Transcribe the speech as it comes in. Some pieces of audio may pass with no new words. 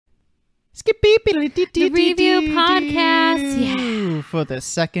The review podcast. Yeah. For the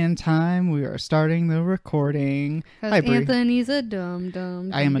second time, we are starting the recording. Hi, Brie. Anthony's a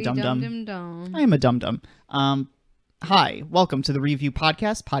dum-dum. I am a dum-dum. I am a dum-dum. Hi, welcome to the review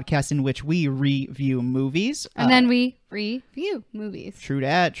podcast in which we review movies. And then we review movies. True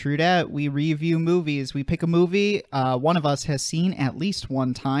dat. We review movies. We pick a movie one of us has seen at least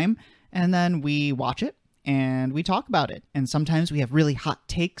one time, and then we watch it. And we talk about it. And sometimes we have really hot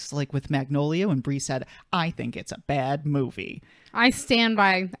takes, like with Magnolia, when Brie said, I think it's a bad movie. I stand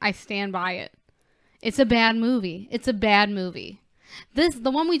by it. It's a bad movie. The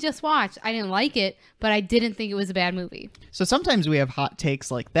one we just watched, I didn't like it, but I didn't think it was a bad movie. So sometimes we have hot takes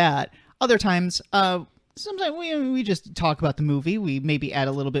like that. Other times, sometimes we just talk about the movie. We maybe add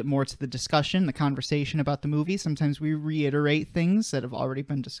a little bit more to the discussion, the conversation about the movie. Sometimes we reiterate things that have already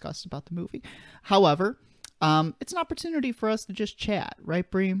been discussed about the movie. However, it's an opportunity for us to just chat, right,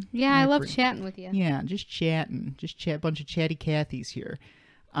 Brie? Yeah, right, I love Brie? chatting with you. Yeah, just chatting. A bunch of chatty Cathys here.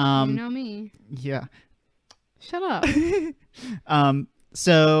 You know me. Yeah. Shut up.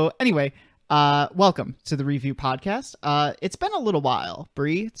 So anyway, welcome to the review podcast. It's been a little while,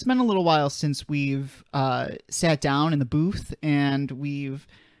 Brie. It's been a little while since we've sat down in the booth and we've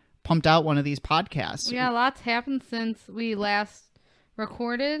pumped out one of these podcasts. Yeah, lots happened since we last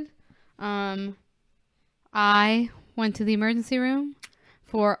recorded. I went to the emergency room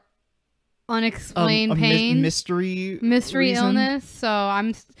for unexplained pain, mystery reason. illness. So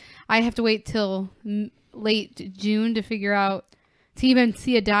I have to wait till late June to figure out, to even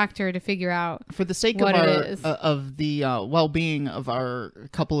see a doctor to figure out for the sake of the well-being of our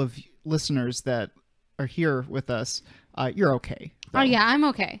couple of listeners that are here with us. You're okay, though. Oh yeah, I'm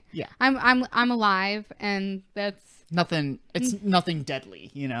okay. Yeah, I'm alive, and that's nothing. It's nothing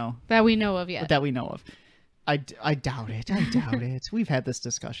deadly, that we know of yet. That we know of. I doubt it. We've had this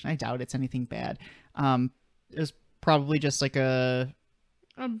discussion. I doubt it's anything bad. It was probably just like a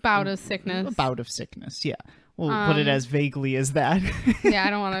bout of sickness. A bout of sickness, yeah. We'll put it as vaguely as that. Yeah, I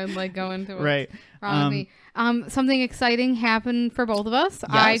don't want to go into what's right. wrong with me. Something exciting happened for both of us.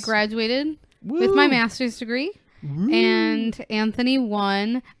 Yes. I graduated with my master's degree. Woo. And Anthony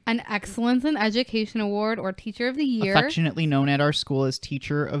won an Excellence in Education Award, or Teacher of the Year. Affectionately known at our school as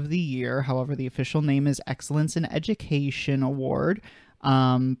Teacher of the Year. However, the official name is Excellence in Education Award.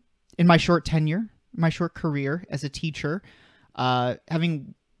 In my short career as a teacher,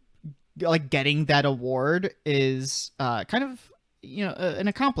 getting that award is kind of an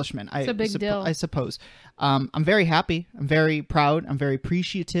accomplishment. It's a big deal, I suppose. I'm very happy. I'm very proud. I'm very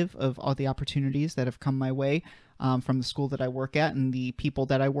appreciative of all the opportunities that have come my way from the school that I work at and the people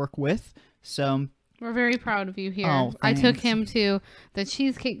that I work with. So we're very proud of you here. Oh, I took him to the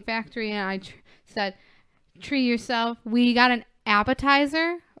Cheesecake Factory and I said, treat yourself. We got an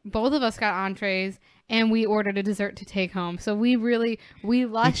appetizer. Both of us got entrees. And we ordered a dessert to take home. So we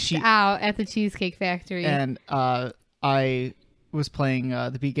lushed out at the Cheesecake Factory. And I was playing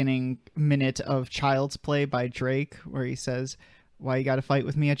the beginning minute of Child's Play by Drake, where he says, "Why you gotta fight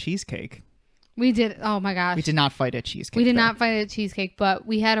with me at cheesecake?" We did. Oh my gosh. We did not fight at cheesecake. We did not fight at cheesecake, but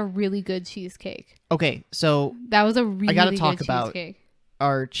we had a really good cheesecake. Okay, so that was a really I gotta good talk about cheesecake.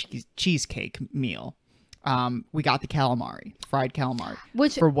 Our cheesecake meal. We got the calamari, fried calamari,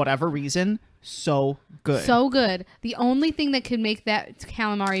 which for whatever reason, so good. So good. The only thing that could make that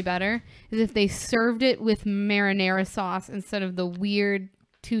calamari better is if they served it with marinara sauce instead of the weird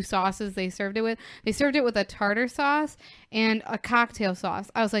two sauces they served it with. They served it with a tartar sauce and a cocktail sauce.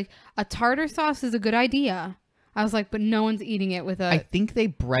 I was like, a tartar sauce is a good idea. I was like, but no one's eating it with I think they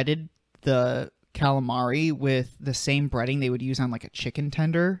breaded the calamari with the same breading they would use on like a chicken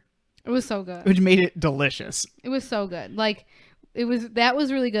tender. It was so good. Which made it delicious. It was so good. That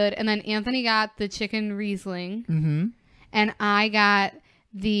was really good. And then Anthony got the chicken Riesling. Mm-hmm. And I got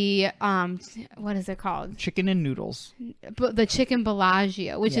the, what is it called? Chicken and noodles. The chicken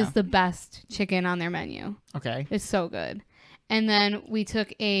Bellagio, which is the best chicken on their menu. Okay. It's so good. And then we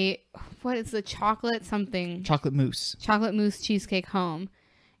took what is the chocolate mousse cheesecake home.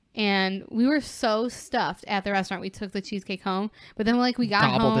 And we were so stuffed at the restaurant. We took the cheesecake home, but then we got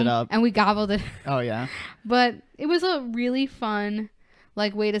gobbled home it up. and we gobbled it. Oh yeah. But it was a really fun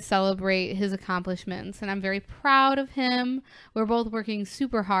way to celebrate his accomplishments, and I'm very proud of him. We're both working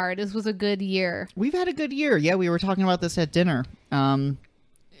super hard. This was a good year. We've had a good year. Yeah, we were talking about this at dinner. In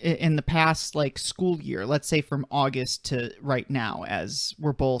the past school year, let's say from August to right now, as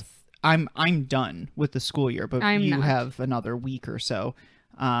we're both I'm done with the school year, but you have another week or so.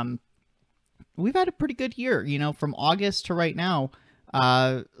 We've had a pretty good year, from August to right now.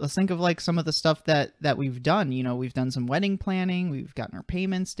 Let's think of some of the stuff that we've done. We've done some wedding planning. We've gotten our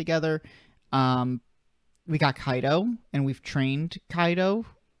payments together. We got Kaido, and we've trained Kaido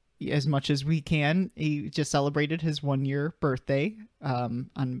as much as we can. He just celebrated his 1-year birthday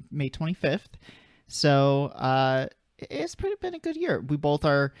on May 25th. So it's been a good year. We both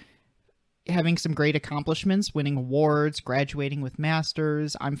are having some great accomplishments, winning awards, graduating with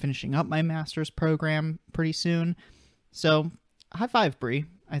masters. I'm finishing up my master's program pretty soon. So high five, Brie.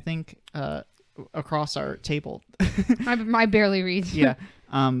 I think across our table. I barely read. Yeah.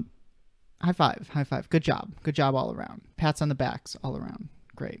 High five. Good job all around. Pats on the backs all around.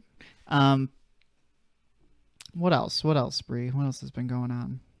 Great. What else, Brie? What else has been going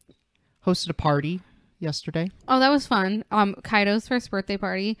on? Hosted a party yesterday. Oh, that was fun. Kaido's first birthday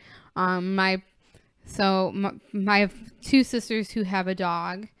party. My have two sisters who have a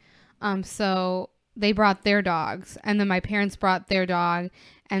dog. So they brought their dogs, and then my parents brought their dog,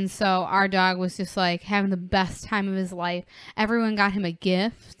 and so our dog was just like having the best time of his life. Everyone got him a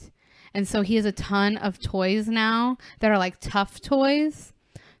gift, and so he has a ton of toys now that are like tough toys,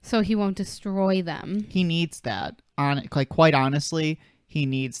 so he won't destroy them. He needs that. Quite honestly, he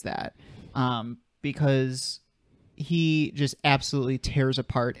needs that. Because he just absolutely tears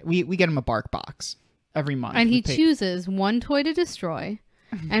apart. We get him a bark box every month. And he chooses one toy to destroy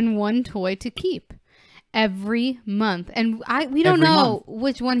and one toy to keep every month. And we don't know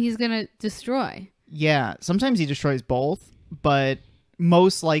which one he's going to destroy. Yeah. Sometimes he destroys both, but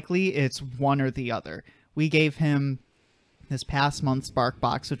most likely it's one or the other. We gave him this past month's bark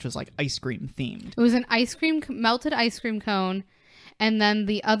box, which was like ice cream themed. It was an melted ice cream cone. And then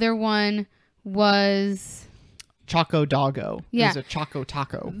the other one was Choco Doggo. Yeah. It was a Choco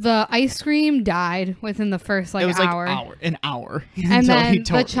Taco. The ice cream died within the first it was hour. An hour. And then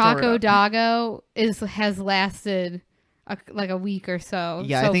the Choco Doggo has lasted a week or so.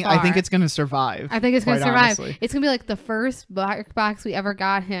 Yeah, I think it's gonna survive. I think it's gonna survive. Honestly. It's gonna be like the first black box we ever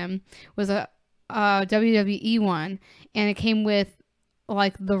got him was a WWE one, and it came with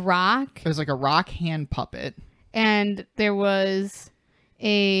like The Rock. It was like a rock hand puppet, and there was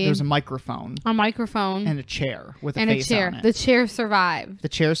a microphone, and a chair with a face on it. The chair survived.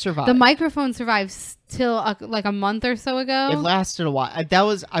 The microphone survived till a month or so ago. It lasted a while.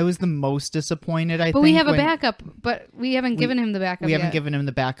 I was the most disappointed. But we have a backup. But we haven't given him the backup. We haven't given him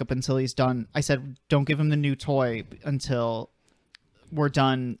the backup until he's done. I said, don't give him the new toy until we're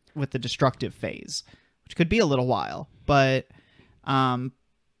done with the destructive phase, which could be a little while. But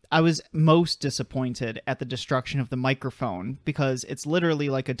I was most disappointed at the destruction of the microphone because it's literally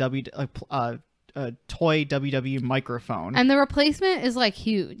like a toy WWE microphone, and the replacement is like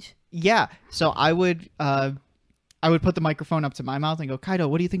huge. Yeah, so I would put the microphone up to my mouth and go, Kaido,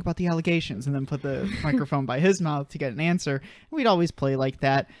 what do you think about the allegations? And then put the microphone by his mouth to get an answer. And we'd always play like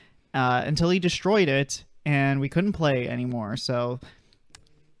that until he destroyed it, and we couldn't play anymore. So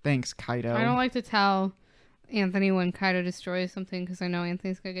thanks, Kaido. I don't like to tell Anthony when Kaido destroys something because I know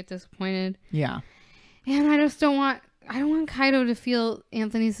Anthony's gonna get disappointed. Yeah, and I don't want Kaido to feel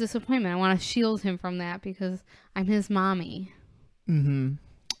Anthony's disappointment. I want to shield him from that because I'm his mommy.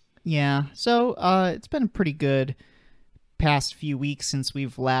 Yeah, so it's been a pretty good past few weeks since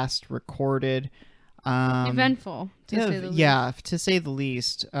we've last recorded. Eventful, to say the least. Yeah, to say the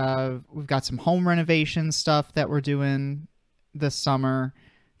least. We've got some home renovation stuff that we're doing this summer.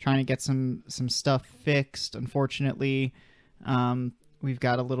 Trying to get some stuff fixed. Unfortunately, we've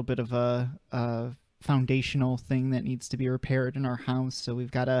got a little bit of a foundational thing that needs to be repaired in our house. So we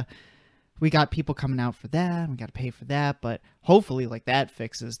got people coming out for that. We got to pay for that, but hopefully, like that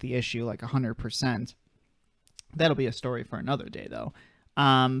fixes the issue like 100%. That'll be a story for another day, though.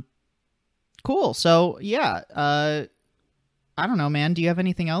 Cool. So yeah, I don't know, man. Do you have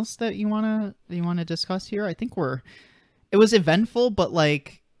anything else that you wanna discuss here? I think it was eventful, but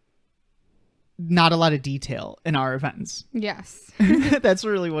like. Not a lot of detail in our events. Yes. That's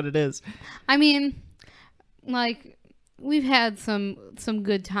really what it is. I mean, like, we've had some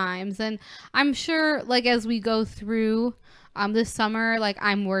good times, and I'm sure, like, as we go through this summer, like,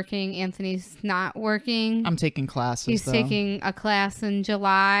 I'm working, Anthony's not working. I'm taking classes, He's taking a class in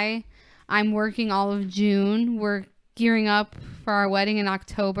July. I'm working all of June. We're gearing up for our wedding in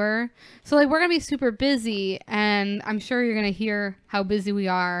October. So, like, we're going to be super busy, and I'm sure you're going to hear how busy we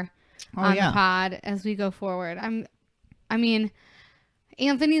are on the pod as we go forward. I mean,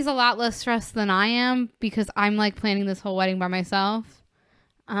 Anthony's a lot less stressed than I am because I'm like planning this whole wedding by myself.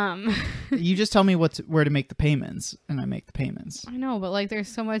 You just tell me where to make the payments, and I make the payments. I know, but like there's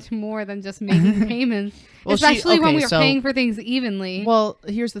so much more than just making payments, especially when we are paying for things evenly. Well,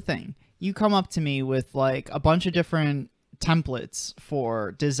 here's the thing. You come up to me with like a bunch of different templates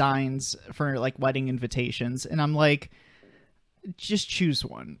for designs for like wedding invitations, and I'm like, just choose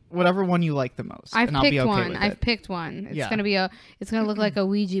one, whatever one you like the most. I've and I'll picked be okay one. with I've it. picked one. It's Yeah. gonna look like a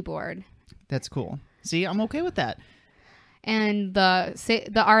Ouija board. That's cool. See, I'm okay with that. And the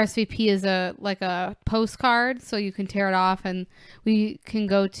RSVP is a postcard, so you can tear it off, and we can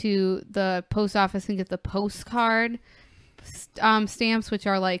go to the post office and get the postcard stamps, which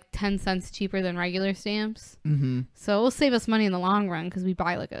are like 10 cents cheaper than regular stamps. Mm-hmm. So it will save us money in the long run because we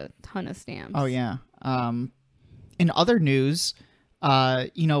buy like a ton of stamps. Oh yeah. In other news,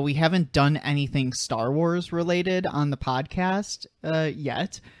 we haven't done anything Star Wars related on the podcast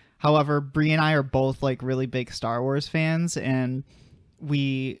yet. However, Brie and I are both like really big Star Wars fans, and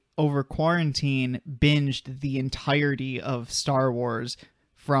we over quarantine binged the entirety of Star Wars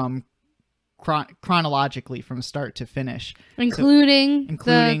from chronologically from start to finish, including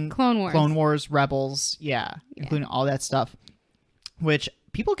the Clone Wars, Rebels, including all that stuff. Which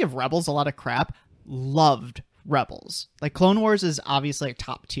people give Rebels a lot of crap. Loved Rebels. Like Clone Wars is obviously a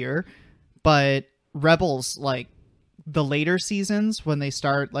top tier, but Rebels, like the later seasons when they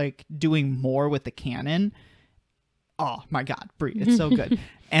start like doing more with the canon, oh my god, Brie, it's so good.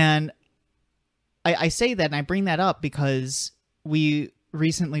 And I say that and I bring that up because we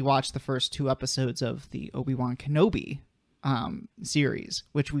recently watched the first 2 episodes of the Obi-Wan Kenobi series,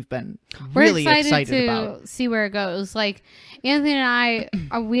 which we've been really excited about. See where it goes. Like Anthony and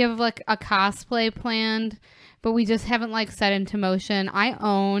I, we have like a cosplay planned, but we just haven't like set into motion. I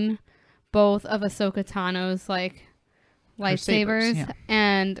own both of Ahsoka Tano's like lightsabers,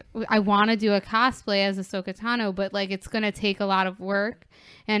 and I want to do a cosplay as Ahsoka Tano, but like it's gonna take a lot of work,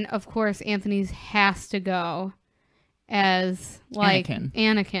 and of course Anthony's has to go as like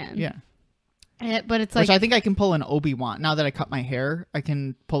Anakin. Yeah. But it's like, which I think I can pull an Obi-Wan. Now that I cut my hair, I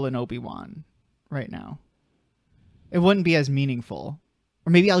can pull an Obi-Wan right now. It wouldn't be as meaningful. Or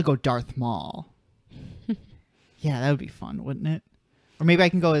maybe I'll go Darth Maul. Yeah, that would be fun, wouldn't it? Or maybe I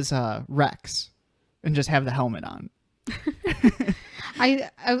can go as Rex and just have the helmet on.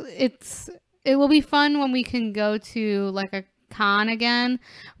 It will be fun when we can go to like a con again.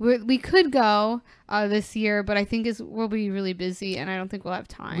 We could go this year, but I think we'll be really busy and I don't think we'll have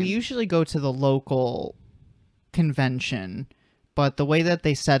time. We usually go to the local convention, but the way that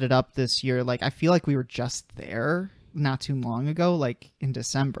they set it up this year, like I feel like we were just there not too long ago, like in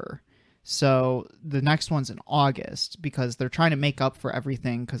December. So the next one's in August because they're trying to make up for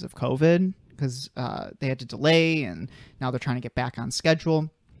everything because of COVID, because they had to delay and now they're trying to get back on schedule.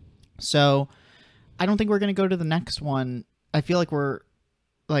 So I don't think we're going to go to the next one. I feel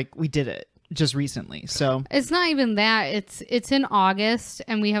like we did it just recently. So it's not even that. It's in August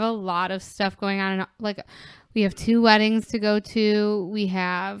and we have a lot of stuff going on. Like we have 2 weddings to go to. We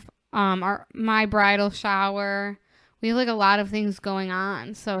have my bridal shower. We have like a lot of things going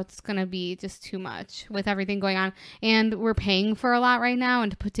on. So it's going to be just too much with everything going on. And we're paying for a lot right now.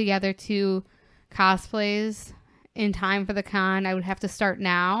 And to put together 2 cosplays in time for the con, I would have to start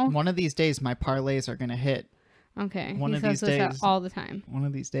now. One of these days, my parlays are going to hit. Okay. One of these days. All the time. One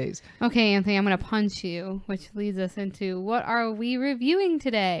of these days. Okay, Anthony, I'm going to punch you, which leads us into what are we reviewing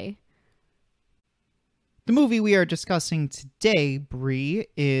today? The movie we are discussing today, Brie,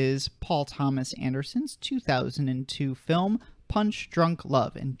 is Paul Thomas Anderson's 2002 film, Punch Drunk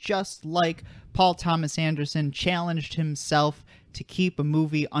Love. And just like Paul Thomas Anderson challenged himself to keep a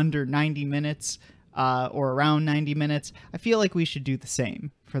movie under 90 minutes, or around 90 minutes, I feel like we should do the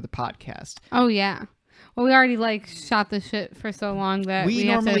same for the podcast. Oh, yeah. Well, we already shot the shit for so long that we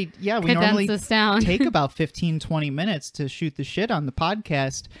normally this down. Take about 15-20 minutes to shoot the shit on the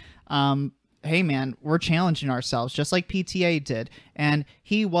podcast. Hey man, we're challenging ourselves just like PTA did, and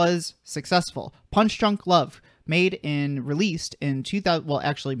he was successful. Punch Drunk Love, made within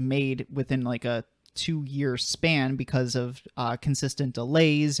like a 2-year span because of consistent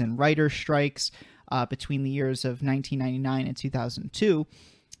delays and writer strikes between the years of 1999 and 2002.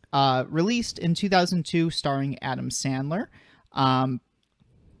 Released in 2002, starring Adam Sandler. I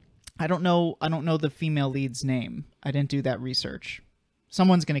don't know the female lead's name. I didn't do that research.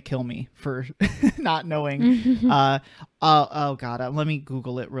 Someone's gonna kill me for not knowing. Oh god, let me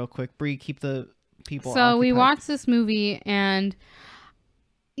Google it real quick. Brie, keep the people. So we watched this movie, and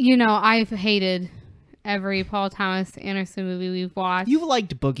I've hated every Paul Thomas Anderson movie we've watched. You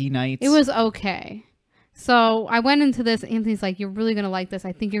liked Boogie Nights. It was okay. So I went into this. Anthony's like, "You're really gonna like this.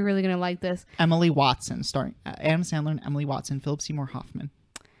 I think you're really gonna like this." Emily Watson, starring Adam Sandler and Emily Watson, Philip Seymour Hoffman.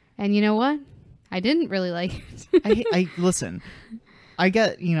 And you know what? I didn't really like it. I listen. I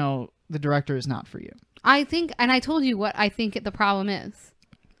get, the director is not for you. I think, and I told you what I think the problem is.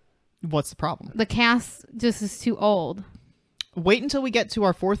 What's the problem? The cast just is too old. Wait until we get to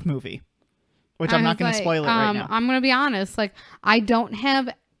our 4th movie. which I'm not going to spoil it right now. I'm going to be honest. Like, I don't have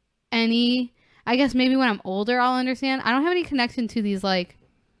any, I guess maybe when I'm older, I'll understand. I don't have any connection to these, like,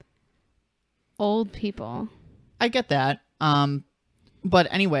 old people. I get that. But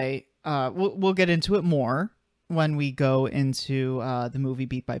anyway, we'll get into it more when we go into the movie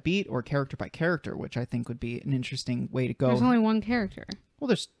beat by beat or character by character, which I think would be an interesting way to go. There's only one character. Well,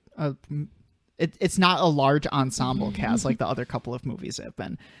 there's it's not a large ensemble cast like the other couple of movies have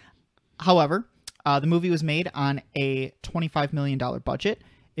been. However, the movie was made on a $25 million budget.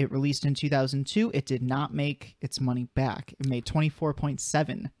 It released in 2002. It did not make its money back. It made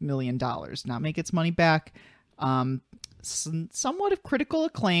 $24.7 million. Not make its money back. Somewhat of critical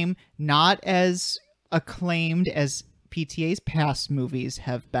acclaim, not as acclaimed as PTA's past movies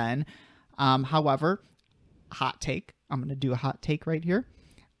have been. However, hot take. I'm going to do a hot take right here.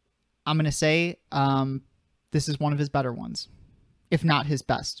 I'm going to say this is one of his better ones, if not his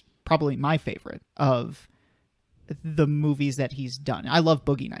best. Probably my favorite of the movies that he's done. I love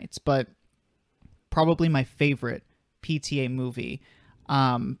Boogie Nights, but probably my favorite PTA movie.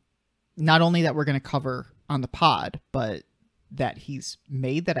 Not only that we're going to cover on the pod, but that he's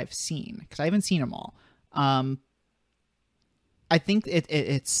made that I've seen, because I haven't seen them all. I think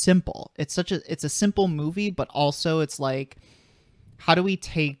it's simple. It's a simple movie, but also it's like, how do we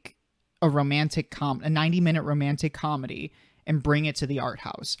take a 90-minute romantic comedy and bring it to the art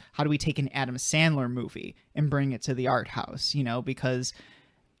house? How do we take an Adam Sandler movie and bring it to the art house? You know, because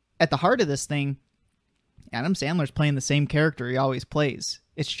at the heart of this thing, Adam Sandler's playing the same character he always plays.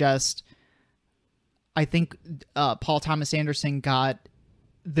 It's just, I think Paul Thomas Anderson got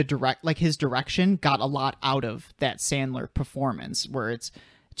his direction got a lot out of that Sandler performance, where it's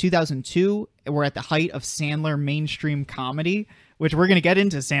 2002, we're at the height of Sandler mainstream comedy, which we're going to get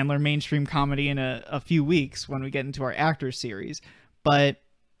into Sandler mainstream comedy in a few weeks when we get into our actor series. But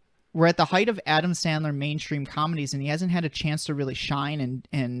we're at the height of Adam Sandler mainstream comedies, and he hasn't had a chance to really shine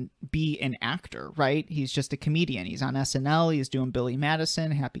and be an actor, right? He's just a comedian. He's on SNL. He's doing Billy Madison,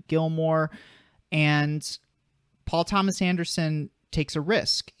 Happy Gilmore. And Paul Thomas Anderson takes a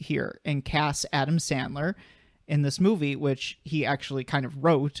risk here and casts Adam Sandler in this movie, which he actually kind of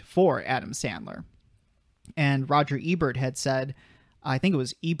wrote for Adam Sandler. And Roger Ebert had said, I think it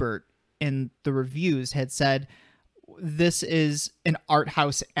was Ebert in the reviews had said, this is an art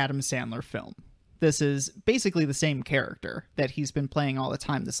house Adam Sandler film. This is basically the same character that he's been playing all the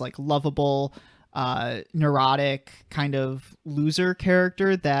time. This like lovable, neurotic kind of loser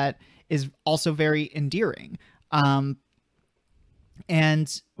character that is also very endearing.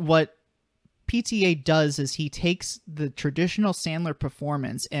 And what PTA does is he takes the traditional Sandler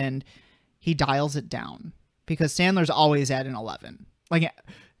performance and he dials it down, because Sandler's always at an 11. Like,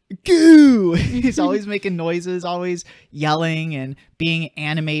 goo! He's always making noises, always yelling and being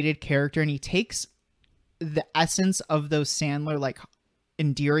animated character. And he takes the essence of those Sandler, like,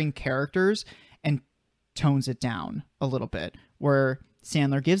 endearing characters and tones it down a little bit, where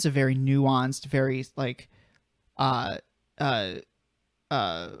Sandler gives a very nuanced, very, like,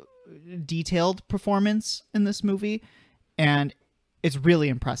 detailed performance in this movie, and it's really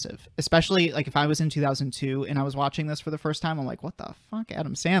impressive. Especially like if I was in 2002 and I was watching this for the first time, I'm like, what the fuck,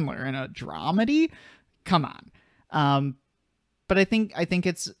 Adam Sandler in a dramedy? Come on. But I think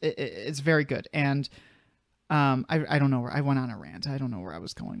it's very good. And I don't know where I went on a rant. I don't know where I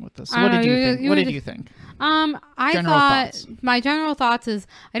was going with this. So what did you think? What did you think? My general thoughts is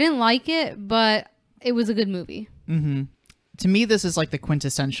I didn't like it, but it was a good movie. Mm-hmm. To me, this is like the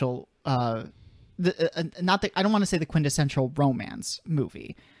quintessential, I don't want to say the quintessential romance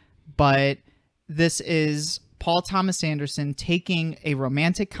movie, but this is Paul Thomas Anderson taking a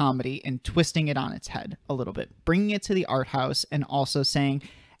romantic comedy and twisting it on its head a little bit, bringing it to the art house, and also saying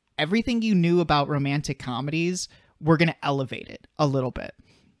everything you knew about romantic comedies, we're going to elevate it a little bit.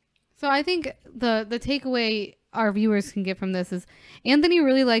 So I think the takeaway our viewers can get from this is Anthony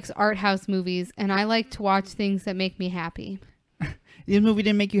really likes art house movies, and I like to watch things that make me happy. This movie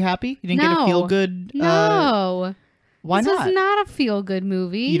didn't make you happy? You didn't get a feel-good? No. Why not? This is not a feel-good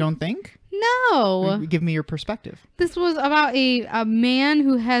movie. You don't think? No. Give me your perspective. This was about a man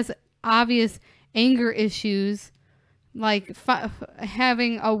who has obvious anger issues, like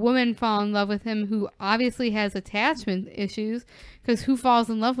having a woman fall in love with him who obviously has attachment issues, because who falls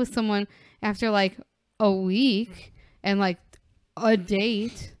in love with someone after like a week and like a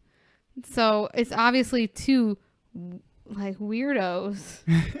date? So it's obviously two like weirdos.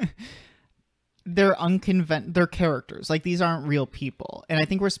 They're characters. Like, these aren't real people. And I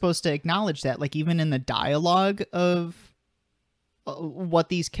think we're supposed to acknowledge that, like, even in the dialogue of what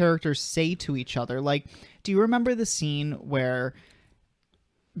these characters say to each other. Like, do you remember the scene where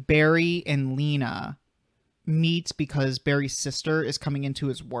Barry and Lena meet because Barry's sister is coming into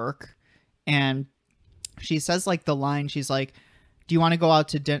his work, and she says like the line, she's like, do you want to go out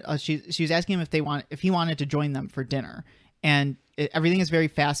to dinner? She was asking him if he wanted to join them for dinner, and everything is very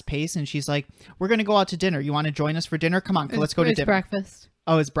fast paced, and she's like, we're going to go out to dinner. You want to join us for dinner? Come on, let's go to dinner. Breakfast.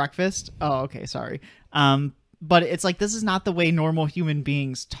 Oh, it's breakfast? Oh, okay, sorry. But it's like, this is not the way normal human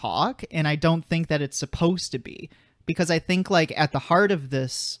beings talk, and I don't think that it's supposed to be, because I think like at the heart of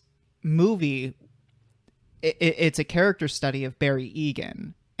this movie, it's a character study of Barry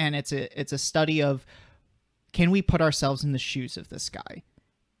Egan, and it's a study of, can we put ourselves in the shoes of this guy?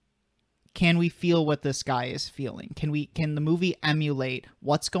 Can we feel what this guy is feeling? Can the movie emulate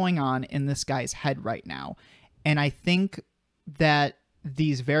what's going on in this guy's head right now? And I think that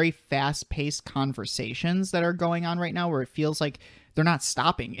these very fast-paced conversations that are going on right now, where it feels like they're not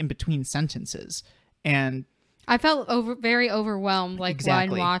stopping in between sentences, and I felt very overwhelmed, like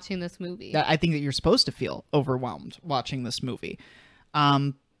exactly. while watching this movie. I think that you're supposed to feel overwhelmed watching this movie.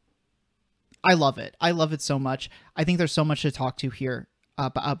 I love it. I love it so much. I think there's so much to talk to here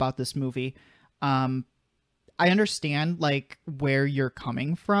about this movie. I understand like where you're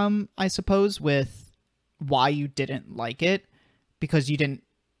coming from, I suppose, with why you didn't like it, because you didn't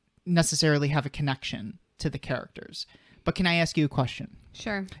necessarily have a connection to the characters. But can I ask you a question?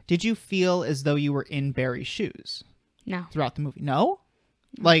 Sure. Did you feel as though you were in Barry's shoes? No. Throughout the movie? No?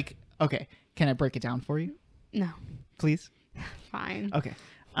 Like, okay. Can I break it down for you? No. Please? Fine. Okay.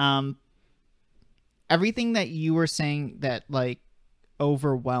 Everything that you were saying that like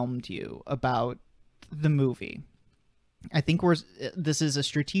overwhelmed you about the movie, I think this is a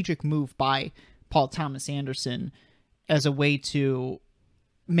strategic move by Paul Thomas Anderson as a way to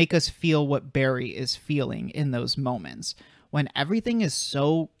make us feel what Barry is feeling in those moments when everything is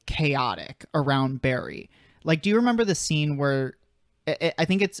so chaotic around Barry. Like, do you remember the scene where I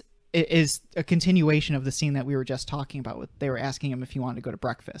think it is a continuation of the scene that we were just talking about? They were asking him if he wanted to go to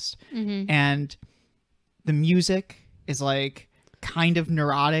breakfast, and the music is like kind of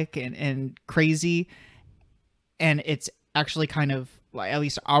neurotic and crazy, and it's actually kind of like, at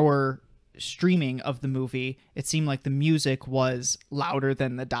least our streaming of the movie, it seemed like the music was louder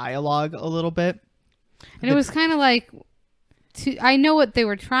than the dialogue a little bit, and it was kind of like, I know what they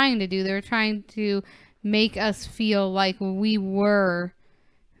were trying to do. They were trying to make us feel like we were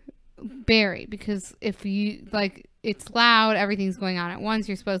Barry, because if you like, it's loud, everything's going on at once,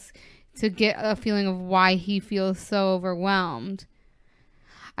 you're supposed to get a feeling of why he feels so overwhelmed.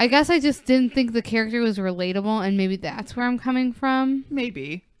 I guess I just didn't think the character was relatable, and maybe that's where I'm coming from.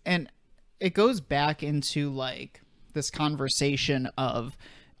 Maybe. And it goes back into like this conversation of,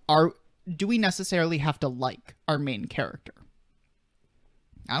 do we necessarily have to like our main character?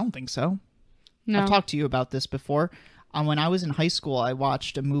 I don't think so. No. I've talked to you about this before. When I was in high school, I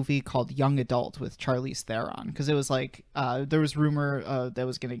watched a movie called Young Adult with Charlize Theron, because it was like, there was rumor that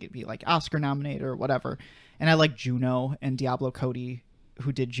was going to be like Oscar nominated or whatever. And I like Juno, and Diablo Cody,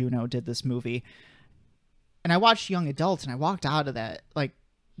 who did Juno, did this movie. And I watched Young Adult, and I walked out of that like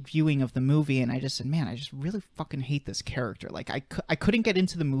viewing of the movie, and I just said, man, I just really fucking hate this character. Like I couldn't get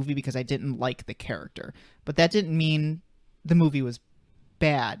into the movie because I didn't like the character, but that didn't mean the movie was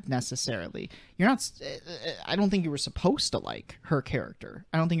bad necessarily. I don't think you were supposed to like her character.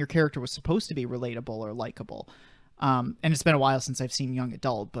 I don't think your character was supposed to be relatable or likable. And it's been a while since I've seen Young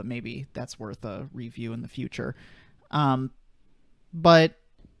Adult, but maybe that's worth a review in the future. But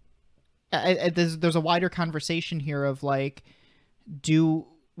there's a wider conversation here of like, do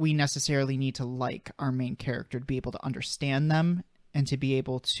we necessarily need to like our main character to be able to understand them and to be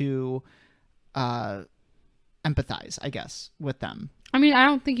able to empathize, I guess, with them? I mean, I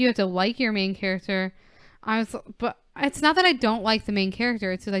don't think you have to like your main character. But it's not that I don't like the main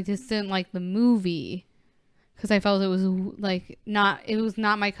character. It's that I just didn't like the movie because I felt it was like it was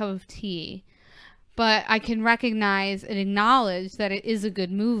not my cup of tea. But I can recognize and acknowledge that it is a good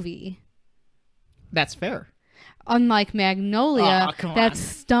movie. That's fair. Unlike Magnolia, that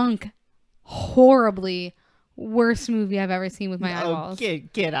stunk horribly. Worst movie I've ever seen with my eyeballs.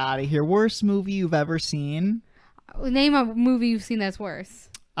 Get out of here. Worst movie you've ever seen? Name a movie you've seen that's worse.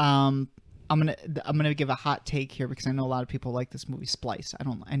 I'm gonna give a hot take here because I know a lot of people like this movie, Splice.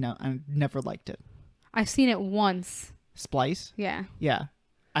 I never liked it. I've seen it once. Splice? Yeah. Yeah.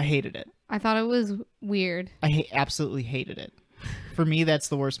 I hated it. I thought it was weird. I absolutely hated it. For me, that's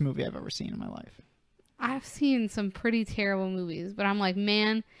the worst movie I've ever seen in my life. I've seen some pretty terrible movies, but I'm like,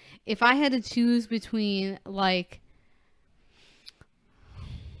 man, if I had to choose between like,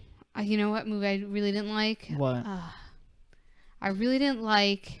 you know what movie I really didn't like? What? I really didn't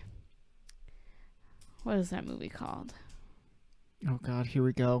like, what is that movie called? Oh God, here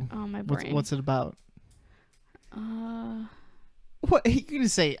we go. Oh, my brain. What's it about? What you gonna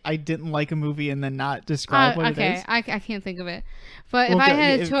say? I didn't like a movie and then not describe what it is? I can't think of it. But Well, if I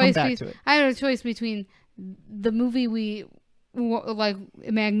had a choice, I had a choice between the movie like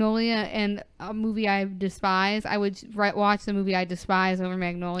Magnolia and a movie I despise, I would watch the movie I despise over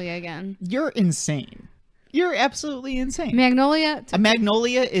Magnolia again. You're insane. You're absolutely insane. Magnolia.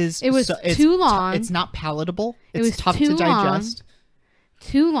 Magnolia is. It was too long. It's not palatable. It was tough too to digest.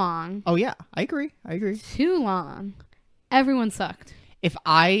 Too long. Oh yeah, I agree. Too long. Everyone sucked. If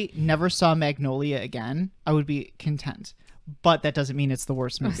I never saw Magnolia again, I would be content. But that doesn't mean it's the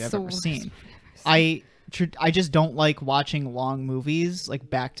worst movie I've ever seen. I just don't like watching long movies like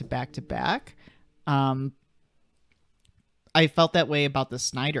back to back to back. I felt that way about the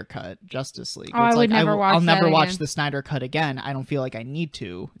Snyder Cut, Justice League. I would never watch that I'll never watch again. the Snyder Cut again. I don't feel like I need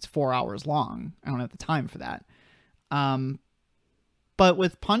to. It's 4 hours long. I don't have the time for that. But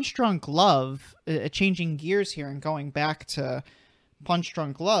with Punch Drunk Love, changing gears here and going back to Punch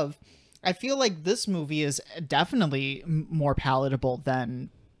Drunk Love, I feel like this movie is definitely more palatable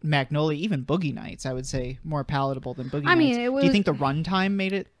than Magnolia, even Boogie Nights. I would say more palatable than Boogie Nights. mean, Do you think the runtime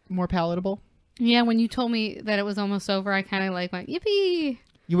made it more palatable? Yeah, when you told me that it was almost over, I kind of like went, yippee.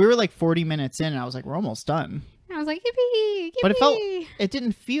 We were like 40 minutes in, and I was like, we're almost done. I was like, yippee, yippee. But it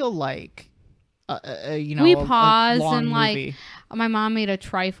didn't feel like, we paused a long and movie. My mom made a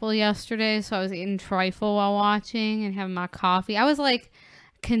trifle yesterday, so I was eating trifle while watching and having my coffee. I was like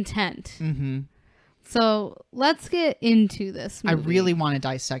content. Mm-hmm. So let's get into this movie. I really want to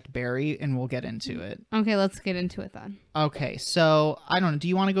dissect Barry, and we'll get into it. Okay, let's get into it then. Okay, so I don't know. Do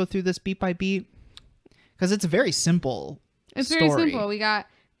you want to go through this beat by beat? Because it's a very simple story. Very simple.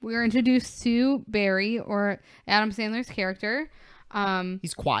 We're introduced to Barry, or Adam Sandler's character.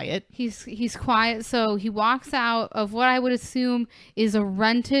 He's quiet. He's quiet. So he walks out of what I would assume is a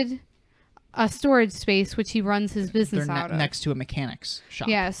storage space, which he runs his business out of. Next to a mechanic's shop.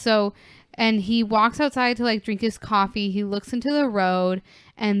 Yeah. So, and he walks outside to like drink his coffee. He looks into the road,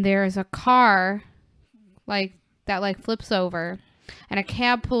 and there's a car, like that, like flips over, and a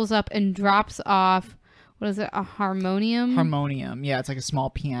cab pulls up and drops off. What is it? A harmonium. Harmonium. Yeah, it's like a small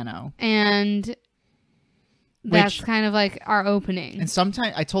piano. And that's kind of like our opening. And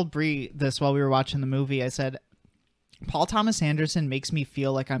sometimes I told Brie this while we were watching the movie. I said, Paul Thomas Anderson makes me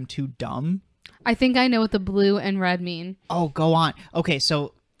feel like I'm too dumb. I think I know what the blue and red mean. Oh, go on. Okay,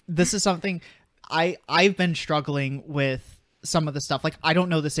 so this is something I've been struggling with some of the stuff. Like, I don't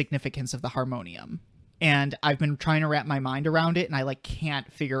know the significance of the harmonium. And I've been trying to wrap my mind around it, and I like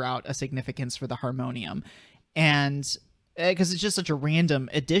can't figure out a significance for the harmonium. And because it's just such a random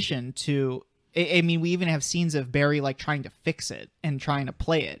addition to... I mean, we even have scenes of Barry like trying to fix it and trying to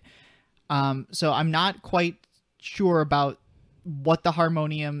play it. So I'm not quite sure about what the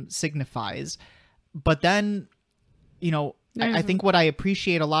harmonium signifies. But then, I think what I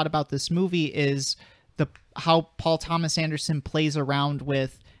appreciate a lot about this movie is how Paul Thomas Anderson plays around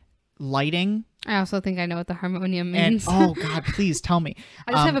with lighting. I also think I know what the harmonium means. And, oh God, please tell me.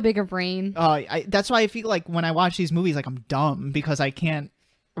 I just have a bigger brain. That's why I feel like when I watch these movies, like I'm dumb because I can't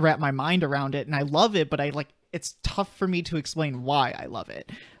wrap my mind around it, and I love it, but it's tough for me to explain why I love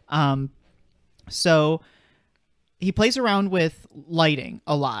it. So he plays around with lighting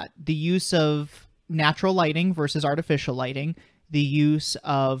a lot, the use of natural lighting versus artificial lighting, the use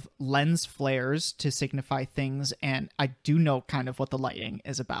of lens flares to signify things, and I do know kind of what the lighting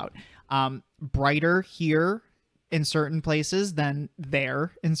is about. Brighter here in certain places than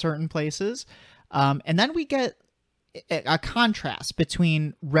there in certain places, and then we get a contrast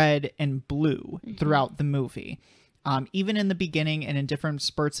between red and blue throughout the movie. Even in the beginning and in different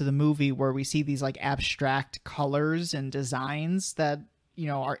spurts of the movie where we see these like abstract colors and designs that,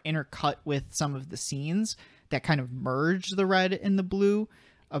 are intercut with some of the scenes that kind of merge the red and the blue.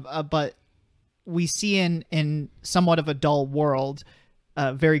 But we see in somewhat of a dull world,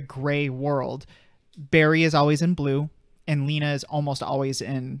 a very gray world, Barry is always in blue and Lena is almost always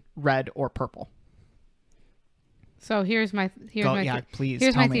in red or purple. So here's my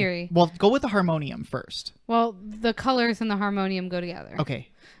theory. Well, go with the harmonium first. Well, the colors and the harmonium go together. Okay.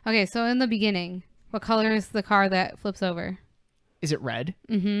 Okay, so in the beginning, what color is the car that flips over? Is it red?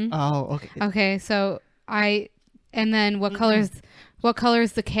 Mm-hmm. Oh, okay. Okay, so and then what color is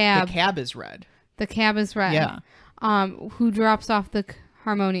the cab? The cab is red. The cab is red. Yeah. Who drops off the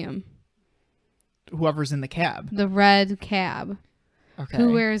harmonium? Whoever's in the cab. The red cab. Okay.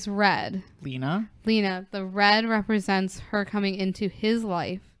 Who wears red? Lena. The red represents her coming into his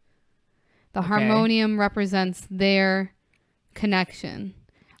life. The harmonium represents their connection.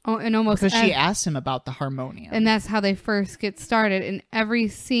 Oh, and almost because she asks him about the harmonium. And that's how they first get started. In every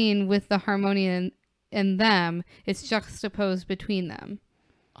scene with the harmonium and them, it's juxtaposed between them.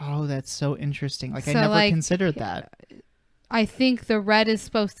 Oh, that's so interesting. Like, So, I never like, considered that. I think the red is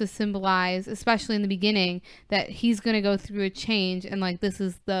supposed to symbolize, especially in the beginning, that he's going to go through a change, and like this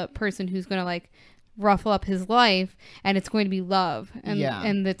is the person who's going to like ruffle up his life, and it's going to be love, and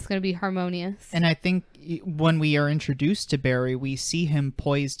it's going to be harmonious. And I think when we are introduced to Barry, we see him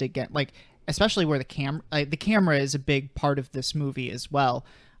poised again, like especially where the camera is a big part of this movie as well.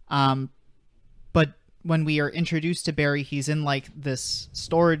 But when we are introduced to Barry, he's in like this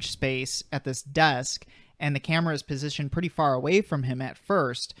storage space at this desk, and the camera is positioned pretty far away from him at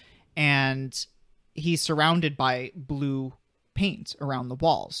first, and he's surrounded by blue paint around the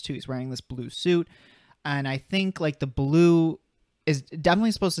walls too. He's wearing this blue suit, and I think like the blue is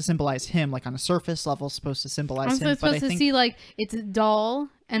definitely supposed to symbolize him, like on a surface level, supposed to symbolize him. I'm supposed to see like it's dull,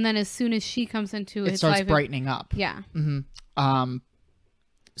 and then as soon as she comes into it starts brightening up. Yeah. Mm-hmm.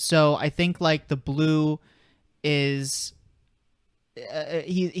 So I think like the blue is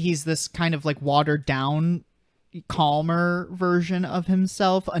he's this kind of like watered down, calmer version of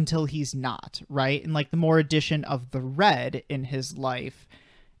himself until he's not, right? And like the more addition of the red in his life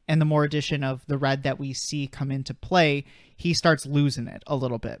and the more addition of the red that we see come into play, he starts losing it a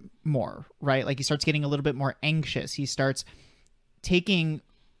little bit more, right? Like he starts getting a little bit more anxious. He starts taking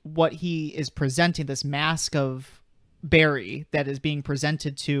what he is presenting, this mask of Barry that is being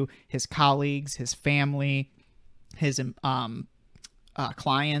presented to his colleagues, his family, his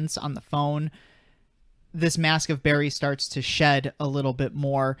clients on the phone. This mask of Barry starts to shed a little bit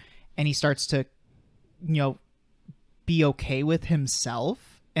more, and he starts to, be okay with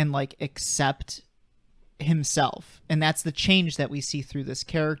himself and like accept himself. And that's the change that we see through this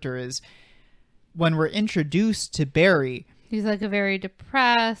character is when we're introduced to Barry. He's like a very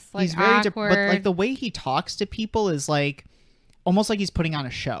depressed, like he's very awkward. But like the way he talks to people is like almost like he's putting on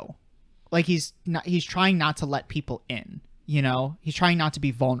a show. Like he's trying not to let people in, he's trying not to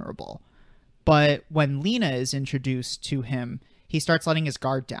be vulnerable. But when Lena is introduced to him, he starts letting his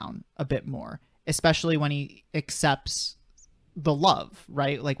guard down a bit more, especially when he accepts the love,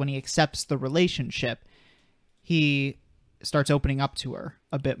 right? Like when he accepts the relationship, he starts opening up to her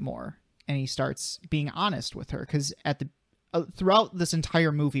a bit more, and he starts being honest with her because throughout this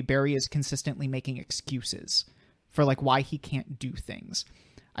entire movie, Barry is consistently making excuses for like why he can't do things.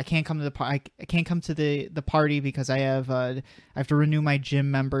 I can't come to I can't come to the party because I have to renew my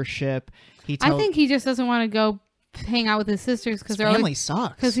gym membership. I think he just doesn't want to go hang out with his sisters because their family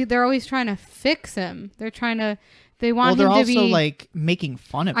sucks. Because they're always trying to fix him. They want him to be. They're also like making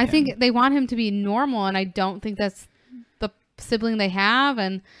fun of him. I think they want him to be normal, and I don't think that's the sibling they have,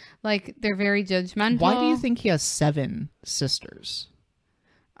 and like they're very judgmental. Why do you think he has 7 sisters?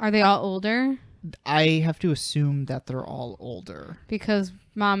 Are they all older? I have to assume that they're all older. Because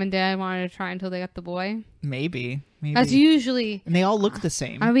mom and dad wanted to try until they got the boy? Maybe. That's usually... And they all look the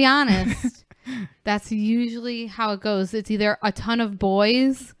same. I'll be honest. That's usually how it goes. It's either a ton of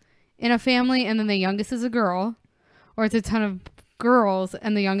boys in a family and then the youngest is a girl, or it's a ton of girls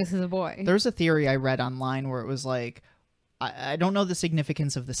and the youngest is a boy. There's a theory I read online where it was like, I don't know the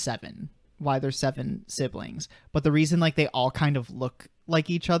significance of the 7, why there's 7 siblings, but the reason like they all kind of look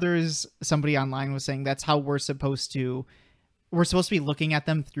like each other is somebody online was saying that's how we're supposed to be looking at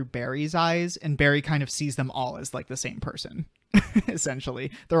them through Barry's eyes, and Barry kind of sees them all as like the same person.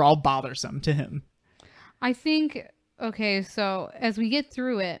 Essentially, they're all bothersome to him. I think, okay, so as we get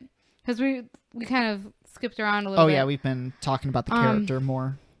through it, because we kind of skipped around a little bit. Oh yeah, we've been talking about the character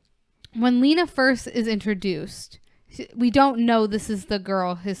more. When Lena first is introduced, we don't know this is the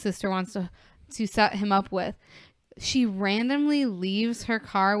girl his sister wants to set him up with. She randomly leaves her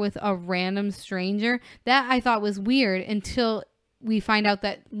car with a random stranger. That I thought was weird until we find out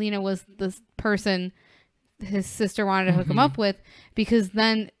that Lena was the person his sister wanted to hook him up with, because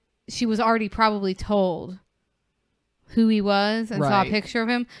then she was already probably told who he was and saw a picture of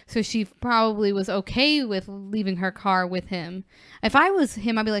him. So she probably was okay with leaving her car with him. If I was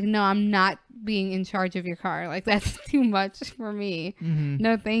him, I'd be like, no, I'm not being in charge of your car. Like, that's too much for me.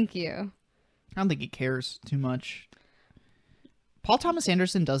 No, thank you. I don't think he cares too much. Paul Thomas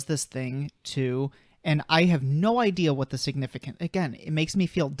Anderson does this thing too, and I have no idea what the significance. Again, it makes me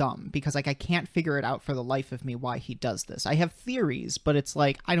feel dumb because like I can't figure it out for the life of me why he does this. I have theories, but it's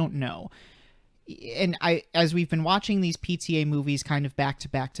like I don't know. And as we've been watching these PTA movies kind of back to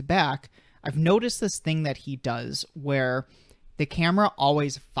back to back, I've noticed this thing that he does where the camera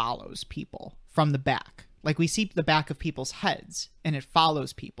always follows people from the back. Like we see the back of people's heads and it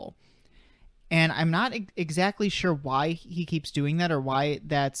follows people. And I'm not exactly sure why he keeps doing that or why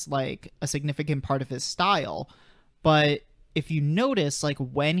that's like a significant part of his style. But if you notice, like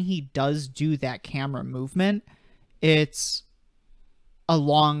when he does do that camera movement, it's a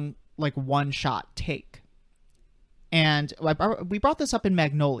long, like one shot take. And we brought this up in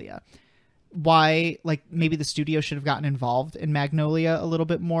Magnolia. Why, like maybe the studio should have gotten involved in Magnolia a little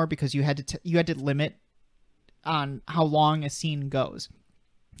bit more, because you had to limit on how long a scene goes.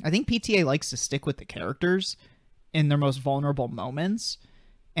 I think PTA likes to stick with the characters in their most vulnerable moments,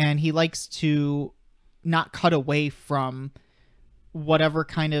 and he likes to not cut away from whatever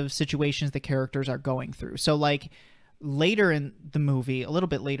kind of situations the characters are going through. So like later in the movie, a little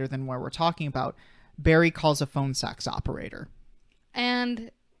bit later than where we're talking about, Barry calls a phone sex operator. And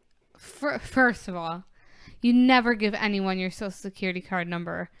first of all, you never give anyone your social security card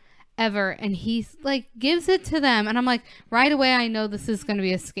number ever, and he's like gives it to them, and I'm like, right away I know this is going to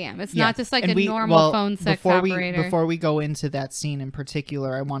be a scam. It's not just like normal phone sex operator. Before we go into that scene in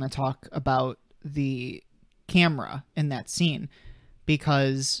particular, I want to talk about the camera in that scene,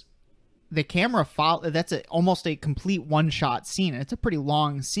 because the camera that's almost a complete one-shot scene, and it's a pretty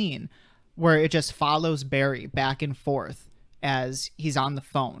long scene where it just follows Barry back and forth as he's on the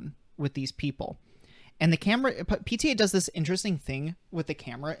phone with these people. And the camera, PTA does this interesting thing with the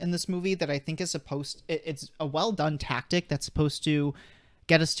camera in this movie that I think is it's a well done tactic that's supposed to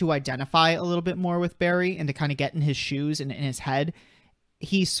get us to identify a little bit more with Barry and to kind of get in his shoes and in his head.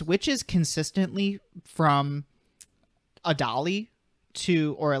 He switches consistently from a dolly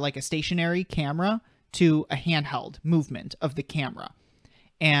or like a stationary camera to a handheld movement of the camera.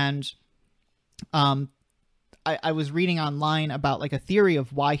 And I was reading online about like a theory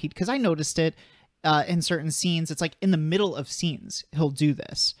of why because I noticed it in certain scenes. It's like in the middle of scenes, he'll do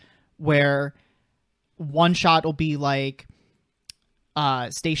this where one shot will be like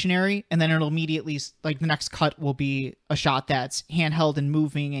stationary, and then it'll immediately, like the next cut will be a shot that's handheld and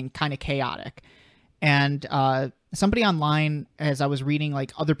moving and kind of chaotic. And somebody online, as I was reading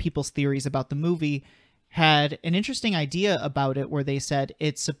like other people's theories about the movie, had an interesting idea about it where they said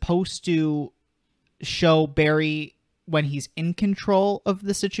it's supposed to show Barry when he's in control of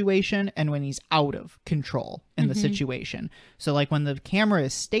the situation and when he's out of control in the situation. So like when the camera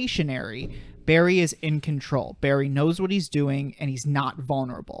is stationary, Barry is in control. Barry knows what he's doing and he's not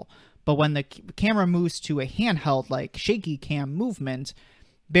vulnerable. But when the camera moves to a handheld, like shaky cam movement,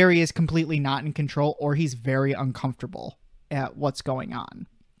 Barry is completely not in control, or he's very uncomfortable at what's going on.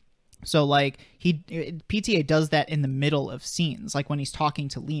 So like PTA does that in the middle of scenes. Like when he's talking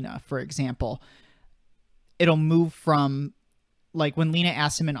to Lena, for example, it'll move from like when Lena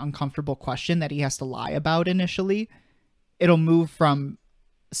asks him an uncomfortable question that he has to lie about initially, it'll move from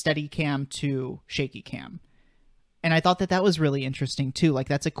steady cam to shaky cam. And I thought that was really interesting too. Like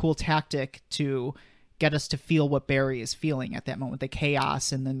that's a cool tactic to get us to feel what Barry is feeling at that moment, the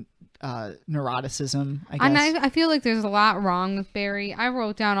chaos and the neuroticism, I guess. And I feel like there's a lot wrong with Barry. I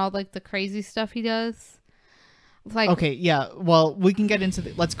wrote down all like the crazy stuff he does. Like, okay, yeah. Well, we can get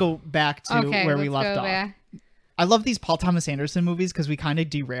into let's go back to where we left off. Back. I love these Paul Thomas Anderson movies because we kind of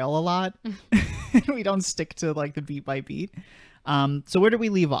derail a lot. We don't stick to like the beat by beat. So where did we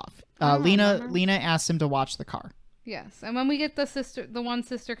leave off? Lena asks him to watch the car. Yes, and when we get the one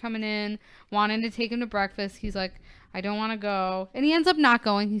sister coming in, wanting to take him to breakfast, he's like, I don't want to go. And he ends up not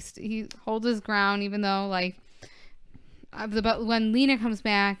going. He holds his ground, even though like when Lena comes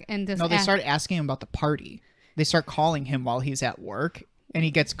back and just they start asking him about the party. They start calling him while he's at work, and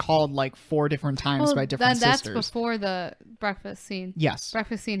he gets called like 4 different times by different sisters. That's before the breakfast scene. Yes.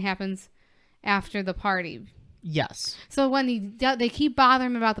 Breakfast scene happens after the party. Yes. So when they keep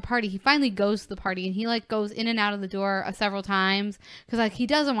bothering him about the party, he finally goes to the party, and he like goes in and out of the door several times because like he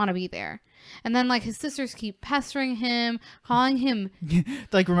doesn't want to be there. And then like his sisters keep pestering him, calling him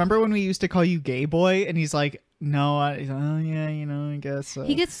like, remember when we used to call you gay boy? And he's like, no, he's like, oh yeah, I guess.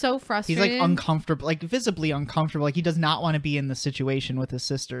 He gets so frustrated. He's like uncomfortable, like visibly uncomfortable. Like he does not want to be in the situation with his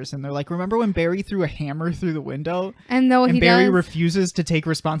sisters. And they're like, remember when Barry threw a hammer through the window? And Barry refuses to take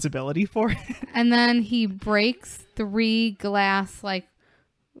responsibility for it. And then he breaks 3 glass like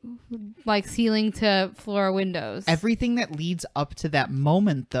ceiling to floor windows. Everything that leads up to that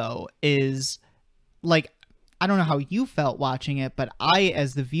moment though is like, I don't know how you felt watching it, but I,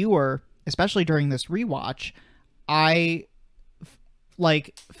 as the viewer, especially during this rewatch, I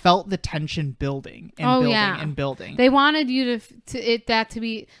like felt the tension building and building. They wanted you to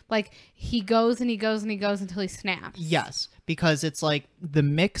be like he goes and he goes and he goes until he snaps. Yes, because it's like the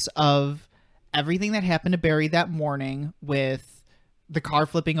mix of everything that happened to Barry that morning, with the car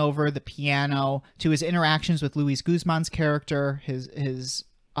flipping over, the piano, to his interactions with Luis Guzman's character, his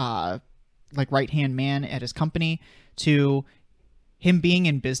like right-hand man at his company to him being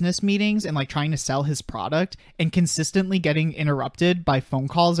in business meetings and like trying to sell his product and consistently getting interrupted by phone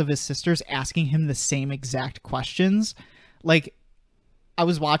calls of his sisters asking him the same exact questions. Like, I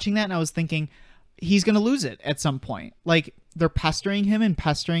was watching that and I was thinking, he's going to lose it at some point. Like, they're pestering him and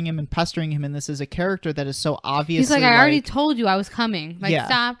pestering him and pestering him, and this is a character that is so obviously He's like, I already told you I was coming. Like, Yeah.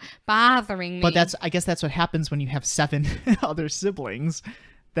 stop bothering me. But I guess that's what happens when you have 7 other siblings,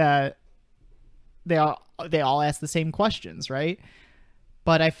 that they all ask the same questions, right?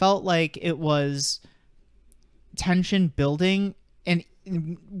 But I felt like it was tension building, and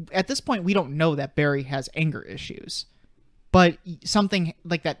at this point we don't know that Barry has anger issues. But something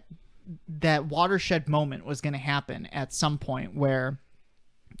like that watershed moment was going to happen at some point where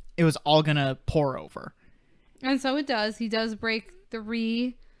it was all going to pour over. And so it does. He does break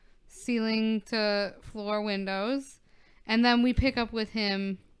 3 ceiling to floor windows. And then we pick up with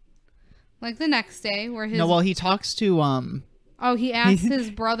him like the next day where his... No, well, he talks to... he asks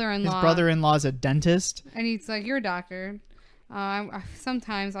his brother-in-law. His brother-in-law's a dentist. And he's like, you're a doctor.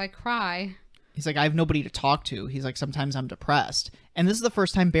 Sometimes I cry. He's like, I have nobody to talk to. He's like, sometimes I'm depressed. And this is the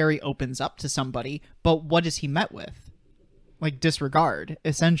first time Barry opens up to somebody, but what is he met with? Like, disregard,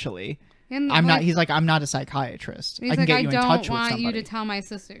 essentially. And He's like, I'm not a psychiatrist. I can get you in touch with somebody. I don't want you to tell my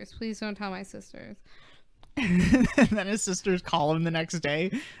sisters. Please don't tell my sisters. And then his sisters call him the next day.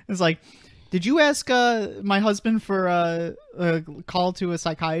 It's like, did you ask my husband for a call to a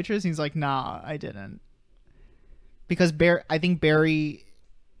psychiatrist? And he's like, nah, I didn't. Because I think Barry,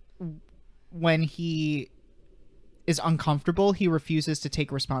 when he is uncomfortable, he refuses to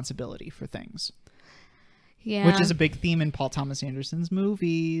take responsibility for things. Yeah. Which is a big theme in Paul Thomas Anderson's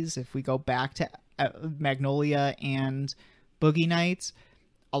movies. If we go back to Magnolia and Boogie Nights,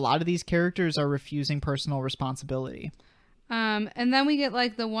 a lot of these characters are refusing personal responsibility. And then we get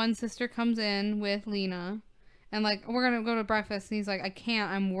like the one sister comes in with Lena and like, we're going to go to breakfast. And he's like, I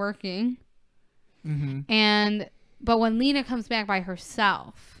can't, I'm working. Mm-hmm. But when Lena comes back by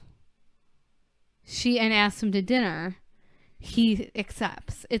herself, and asks him to dinner, he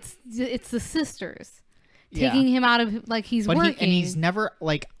accepts. It's the sisters taking him out of, like, he's working. And he's never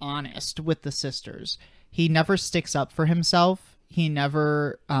like honest with the sisters. He never sticks up for himself. He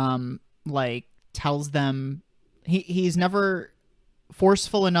never like tells them. He's never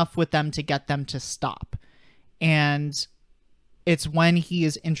forceful enough with them to get them to stop. And it's when he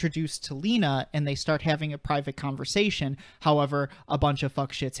is introduced to Lena and they start having a private conversation. However, a bunch of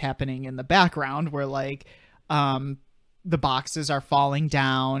fuck shit's happening in the background where like the boxes are falling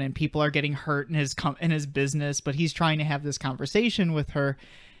down and people are getting hurt in his business, but he's trying to have this conversation with her.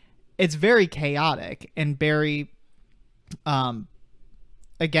 It's very chaotic, and Barry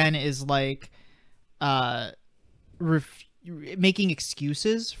again is like making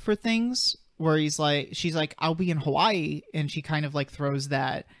excuses for things. Where she's like, I'll be in Hawaii. And she kind of like throws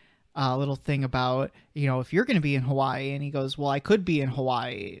that little thing about, if you're going to be in Hawaii. And he goes, well, I could be in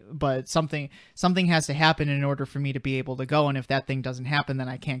Hawaii, but something has to happen in order for me to be able to go. And if that thing doesn't happen, then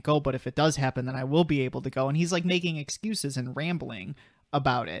I can't go. But if it does happen, then I will be able to go. And he's like making excuses and rambling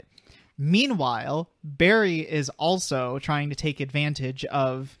about it. Meanwhile, Barry is also trying to take advantage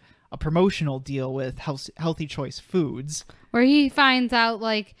of a promotional deal with Healthy Choice Foods. Where he finds out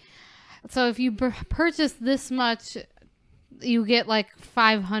like, so if you purchase this much, you get like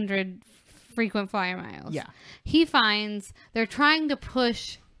 500 frequent flyer miles. Yeah. He finds they're trying to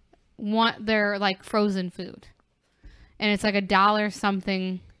push their like frozen food. And it's like $1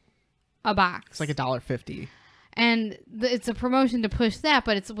 something a box. It's like $1.50. And it's a promotion to push that,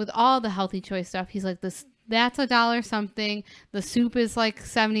 but it's with all the Healthy Choice stuff. He's like, that's $1 something. The soup is like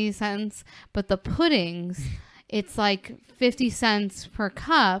 70 cents, but the puddings... It's like 50 cents per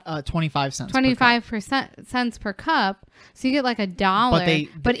cup. 25 cents. 25% cents per cup. So you get like $1.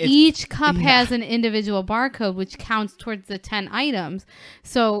 But each cup has an individual barcode, which counts towards the 10 items.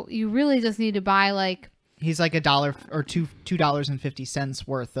 So you really just need to buy like. He's like $1 or $2.50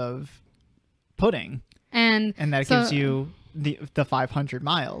 worth of pudding, and that gives you the 500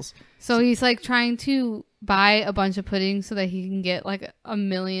 miles. So he's like trying to buy a bunch of pudding so that he can get like 1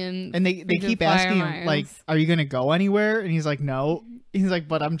 million. And they keep asking him like, are you going to go anywhere? And he's like, no. He's like,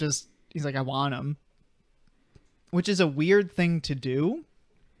 but he's like, I want them. Which is a weird thing to do.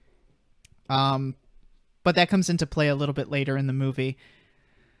 But that comes into play a little bit later in the movie.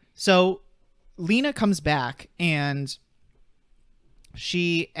 So Lena comes back and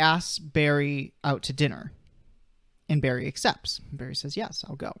she asks Barry out to dinner. And Barry accepts. Barry says, yes,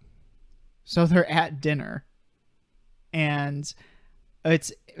 I'll go. So they're at dinner, and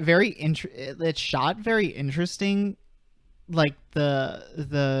it's shot very interestingly like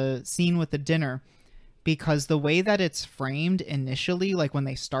the scene with the dinner, because the way that it's framed initially, like when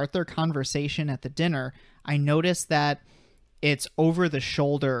they start their conversation at the dinner, I noticed that it's over the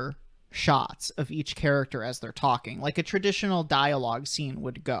shoulder shots of each character as they're talking, like a traditional dialogue scene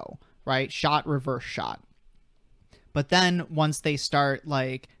would go, right? Shot, reverse shot. But then once they start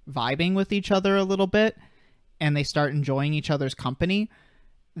like vibing with each other a little bit and they start enjoying each other's company,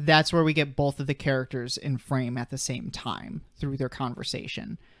 that's where we get both of the characters in frame at the same time through their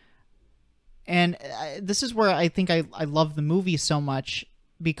conversation. And this is where I think I love the movie so much,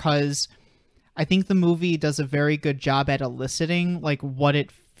 because I think the movie does a very good job at eliciting like what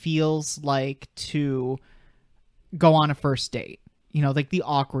it feels like to go on a first date. You know, like the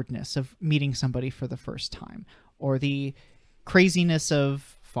awkwardness of meeting somebody for the first time, or the craziness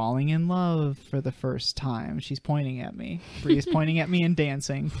of falling in love for the first time. She's pointing at me. Brie is pointing at me and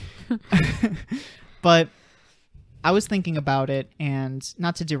dancing. But I was thinking about it, and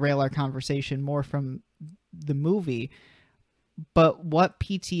not to derail our conversation more from the movie, but what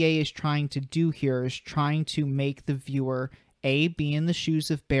PTA is trying to do here is trying to make the viewer be in the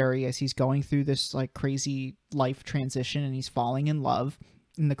shoes of Barry as he's going through this like crazy life transition and he's falling in love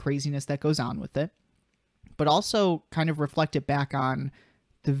and the craziness that goes on with it, but also kind of reflect it back on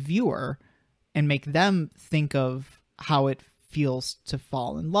the viewer and make them think of how it feels to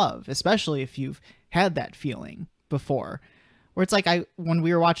fall in love, especially if you've had that feeling before, where it's like when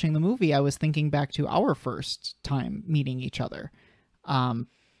we were watching the movie, I was thinking back to our first time meeting each other,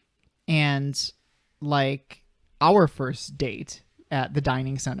 and like our first date at the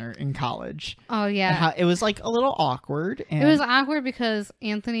dining center in college. Oh yeah, how it was like a little awkward. And it was awkward because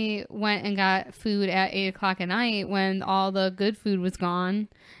Anthony went and got food at 8:00 at night when all the good food was gone,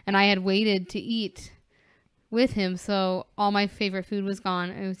 and I had waited to eat with him, so all my favorite food was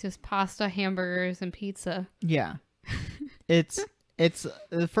gone. It was just pasta, hamburgers, and pizza. Yeah. It's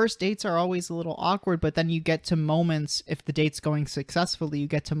the first dates are always a little awkward, but then you get to moments, if the date's going successfully, you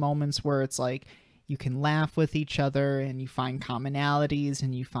get to moments where it's like you can laugh with each other and you find commonalities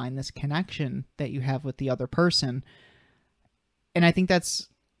and you find this connection that you have with the other person. And I think that's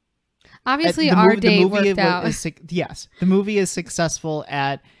obviously our date worked out. Yes, the movie is successful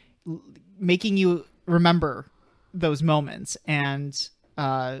at making you remember those moments, and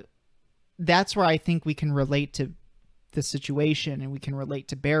that's where I think we can relate to the situation, and we can relate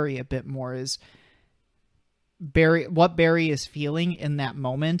to Barry a bit more, is what Barry is feeling in that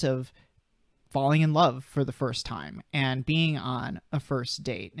moment of falling in love for the first time and being on a first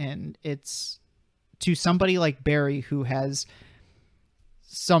date. And it's to somebody like Barry who has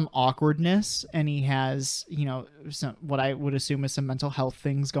some awkwardness and he has, you know, what I would assume is some mental health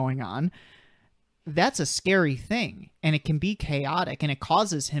things going on. That's a scary thing, and it can be chaotic, and it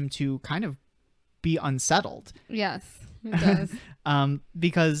causes him to kind of be unsettled. Yes, it does.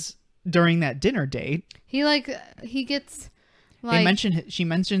 Because during that dinner date, he gets like she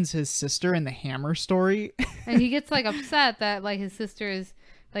mentions his sister in the hammer story, and he gets like upset that like his sister is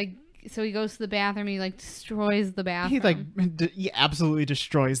like, so he goes to the bathroom and he like destroys the bathroom. He absolutely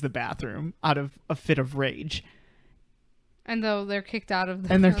destroys the bathroom out of a fit of rage. And though they're kicked out of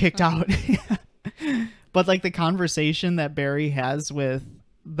the and they're kicked out. But like the conversation that Barry has with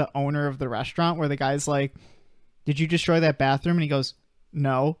the owner of the restaurant, where the guy's like, "Did you destroy that bathroom?" And he goes,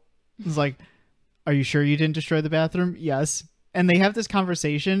 "No." He's like, "Are you sure you didn't destroy the bathroom?" "Yes." And they have this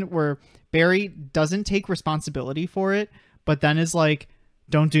conversation where Barry doesn't take responsibility for it, but then is like,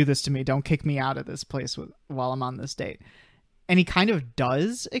 "Don't do this to me. Don't kick me out of this place while I'm on this date." And he kind of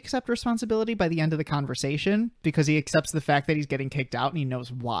does accept responsibility by the end of the conversation, because he accepts the fact that he's getting kicked out and he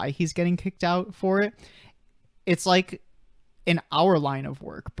knows why he's getting kicked out for it. It's like in our line of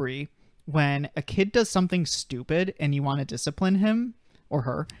work, Brie, when a kid does something stupid and you want to discipline him or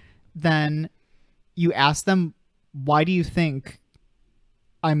her, then you ask them, "Why do you think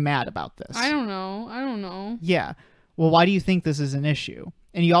I'm mad about this?" I don't know. Yeah. "Well, why do you think this is an issue?"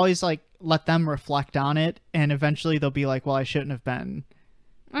 And you always like let them reflect on it, and eventually they'll be like, "Well, I shouldn't have been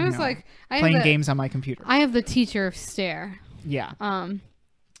playing games on my computer." I have the teacher stare. Yeah. I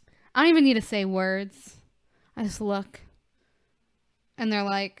don't even need to say words. I just look. And they're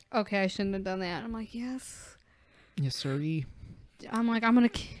like, "Okay, I shouldn't have done that." I'm like, "Yes." Yes, sirree. I'm like, "I'm going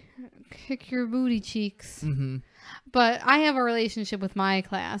to kick your booty cheeks." Mm-hmm. But I have a relationship with my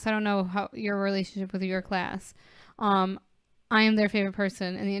class. I don't know how your relationship with your class. I am their favorite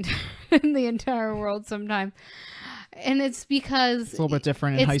person in the entire world sometimes. And it's because it's a little bit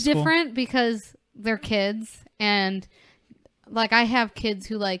different in high school. It's different because they're kids, and like I have kids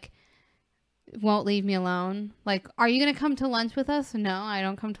who like won't leave me alone. Like, "Are you going to come to lunch with us?" "No, I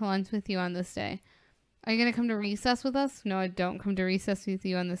don't come to lunch with you on this day." Are you going to come to recess with us? No, I don't come to recess with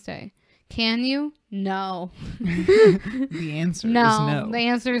you on this day. Can you? No. The answer is no. The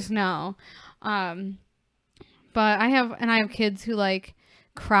answer is no. But I have kids who like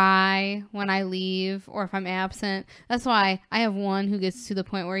cry when I leave or if I'm absent. That's why I have one who gets to the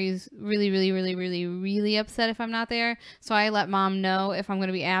point where he's really, really, really, really, really upset if I'm not there. So I let mom know if I'm going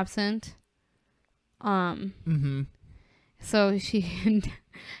to be absent. So she can,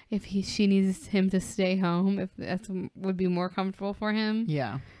 she needs him to stay home, if that would be more comfortable for him.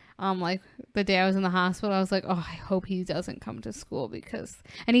 Yeah. Like the day I was in the hospital, I was like, oh, I hope he doesn't come to school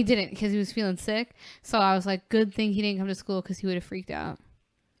and he didn't because he was feeling sick. So I was like, good thing he didn't come to school because he would have freaked out.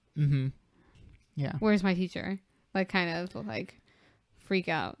 Yeah. Where's my teacher? Like kind of like freak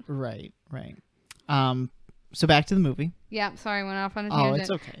out. Right. So back to the movie. Yeah. Sorry, I went off on a tangent. Oh,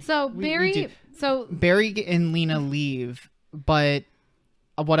 it's okay. So Barry and Lena leave, but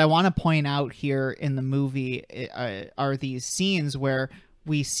what I want to point out here in the movie are these scenes where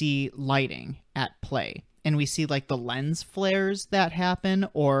we see lighting at play and we see like the lens flares that happen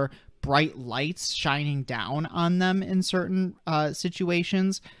or bright lights shining down on them in certain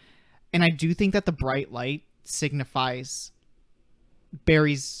situations. And I do think that the bright light signifies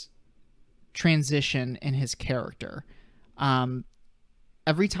Barry's transition in his character.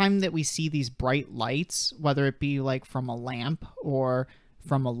 Every time that we see these bright lights, whether it be like from a lamp or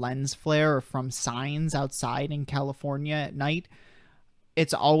from a lens flare or from signs outside in California at night,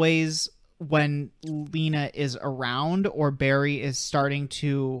 it's always when Lena is around or Barry is starting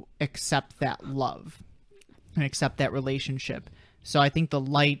to accept that love and accept that relationship. So I think the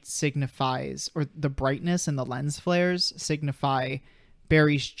light signifies, or the brightness and the lens flares signify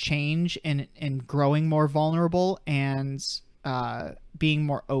Barry's change in growing more vulnerable and being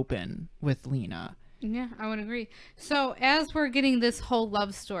more open with Lena. Yeah, I would agree. So as we're getting this whole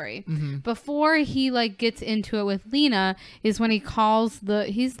love story, before he like gets into it with Lena is when he calls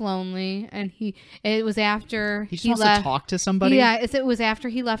he's lonely and it was after he wants to talk to somebody. Yeah, it was after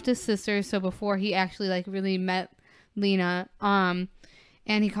he left his sister. So before he actually like really met Lena, and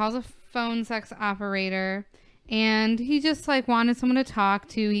he calls a phone sex operator and he just like wanted someone to talk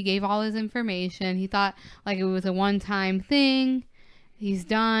to. He gave all his information. He thought like it was a one-time thing. He's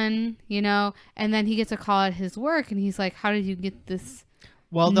done, and then he gets a call at his work and he's like, how did you get this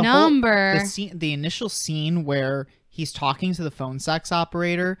number? The initial scene where he's talking to the phone sex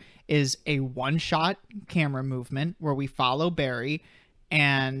operator is a one-shot camera movement where we follow Barry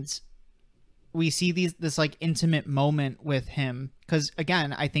and we see this like intimate moment with him. Because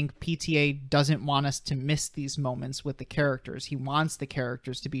again, I think PTA doesn't want us to miss these moments with the characters. He wants the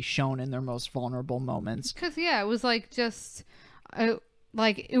characters to be shown in their most vulnerable moments. Because, it was like just...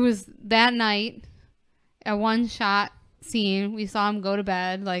 it was that night, a one-shot scene. We saw him go to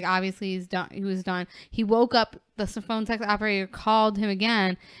bed. Like, obviously, he's done. He was done. He woke up. The phone sex operator called him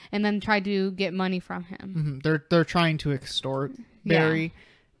again and then tried to get money from him. They're trying to extort Barry,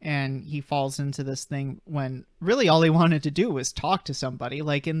 and he falls into this thing when really all he wanted to do was talk to somebody.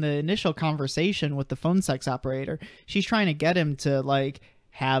 Like, in the initial conversation with the phone sex operator, she's trying to get him to, like,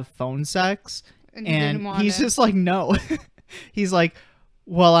 have phone sex, and he's just like, no. He's like,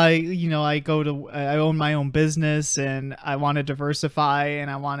 well, I own my own business and I want to diversify and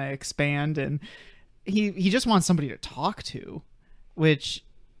I want to expand. And he just wants somebody to talk to, which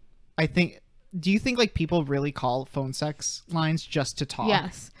I think, do you think like people really call phone sex lines just to talk?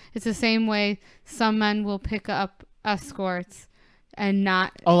 Yes. It's the same way some men will pick up escorts and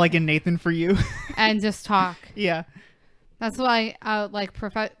not. Oh, like in Nathan For You? And just talk. Yeah. That's why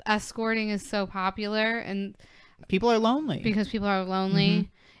escorting is so popular and people are lonely. Because people are lonely. Mm-hmm.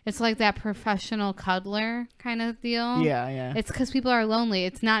 It's like that professional cuddler kind of deal. Yeah. It's because people are lonely.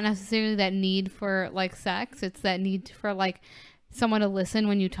 It's not necessarily that need for like sex. It's that need for like someone to listen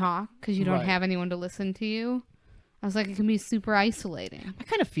when you talk because you don't have anyone to listen to you. I was like, it can be super isolating. I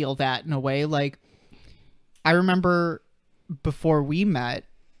kind of feel that in a way. Like, I remember before we met,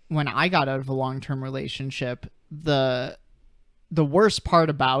 when I got out of a long-term relationship, the worst part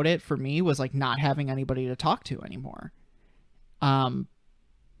about it for me was like not having anybody to talk to anymore.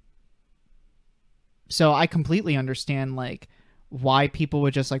 So I completely understand like why people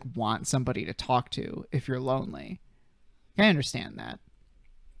would just like want somebody to talk to if you're lonely. I understand that.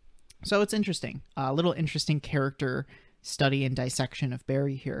 So it's interesting. A little interesting character study and dissection of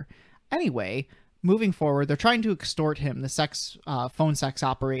Barry here. Anyway, moving forward, they're trying to extort him. The phone sex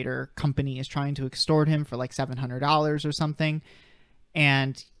operator company is trying to extort him for like $700 or something.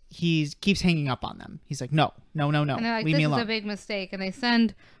 And he keeps hanging up on them. He's like, no. And they're like, leave me alone. This is a big mistake. And they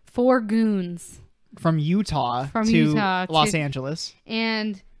send 4 goons. From Utah to Los Angeles.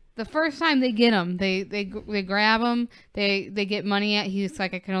 And The first time they get him, they grab him. They get money at. He's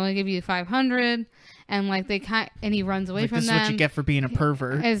like, I can only give you 500, and like and he runs away like, from this them. This is what you get for being a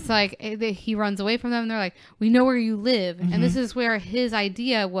pervert. It's like he runs away from them. And they're like, we know where you live, and this is where his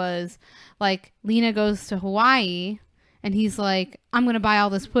idea was. Like Lena goes to Hawaii, and he's like, I'm gonna buy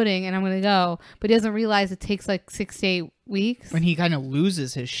all this pudding, and I'm gonna go, but he doesn't realize it takes like 6 to 8 weeks. When he kind of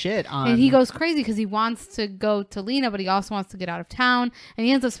loses his shit on, and he goes crazy because he wants to go to Lena, but he also wants to get out of town, and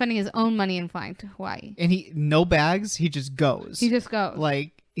he ends up spending his own money and flying to Hawaii. And he no bags, he just goes. He just goes.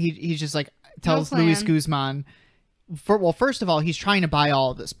 Like he's just like tells No Luis plan. Guzman. First of all, he's trying to buy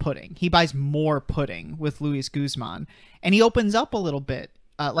all of this pudding. He buys more pudding with Luis Guzman, and he opens up a little bit.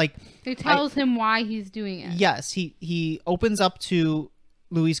 He tells him why he's doing it. Yes, he opens up to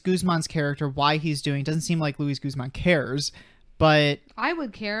Luis Guzman's character why he's doing. Doesn't seem like Luis Guzman cares, but I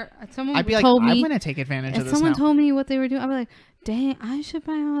would care. I'd be like, I'm going to take advantage of this. If someone now. told me what they were doing, I'd be like, dang, I should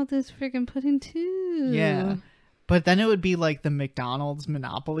buy all this freaking pudding too. Yeah, but then it would be like the McDonald's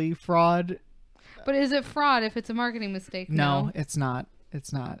Monopoly fraud. But is it fraud if it's a marketing mistake? No, it's not.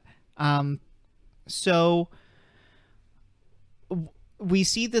 It's not. So we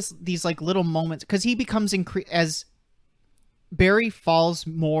see these like little moments because he becomes as Barry falls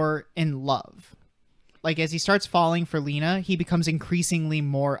more in love. Like as he starts falling for Lena, he becomes increasingly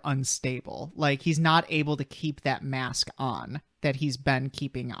more unstable. Like he's not able to keep that mask on that he's been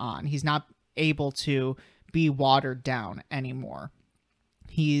keeping on. He's not able to be watered down anymore.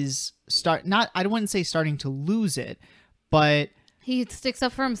 He's I wouldn't say starting to lose it, but he sticks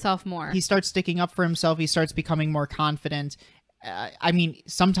up for himself more. He starts sticking up for himself. He starts becoming more confident. I mean,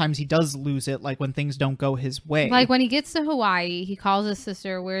 sometimes he does lose it, like when things don't go his way. Like when he gets to Hawaii, he calls his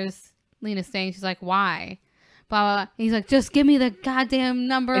sister, where's Lena staying? She's like, why? Blah, blah, blah. He's like, just give me the goddamn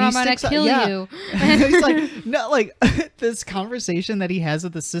number. I'm going to kill you. And he's like, no, like this conversation that he has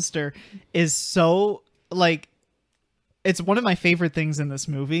with the sister is so like, it's one of my favorite things in this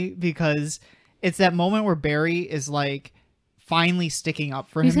movie because it's that moment where Barry is like, finally sticking up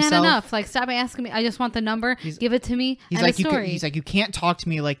for himself. He's had enough. Like, stop asking me. I just want the number. Give it to me. He's and like, the story. he's like, you can't talk to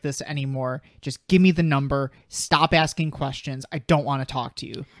me like this anymore. Just give me the number. Stop asking questions. I don't want to talk to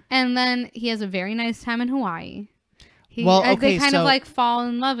you. And then he has a very nice time in Hawaii. They kind of like fall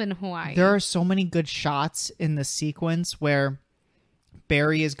in love in Hawaii. There are so many good shots in the sequence where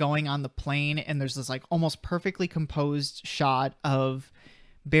Barry is going on the plane and there's this like almost perfectly composed shot of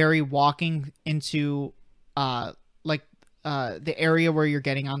Barry walking into the area where you're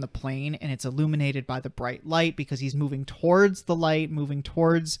getting on the plane, and it's illuminated by the bright light because he's moving towards the light, moving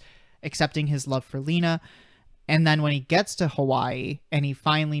towards accepting his love for Lena. And then when he gets to Hawaii and he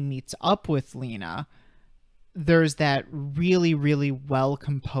finally meets up with Lena, there's that really, really well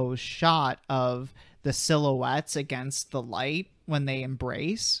composed shot of the silhouettes against the light when they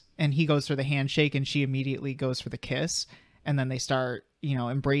embrace, and he goes for the handshake and she immediately goes for the kiss. And then they start,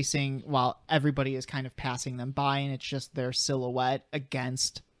 embracing while everybody is kind of passing them by, and it's just their silhouette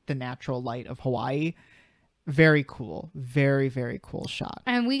against the natural light of Hawaii. Very cool. Very, very cool shot.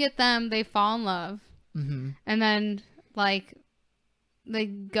 And we get them, they fall in love. Mm-hmm. And then, like, they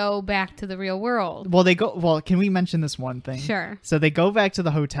go back to the real world. Well, can we mention this one thing? Sure. So they go back to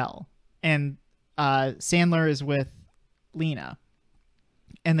the hotel, and Sandler is with Lena.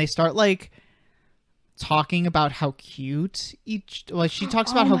 And they start, like, talking about how cute she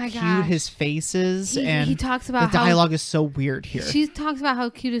talks about how cute his face is, and he talks about the dialogue is so weird here. She talks about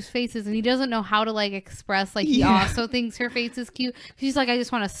how cute his face is, and he doesn't know how to like express like he also thinks her face is cute. She's like, I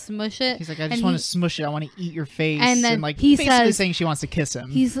just want to smush it. He's like, I just want to smush it. I want to eat your face. And then like he basically says, saying she wants to kiss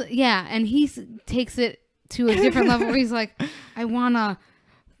him. And he takes it to a different level where he's like, I wanna.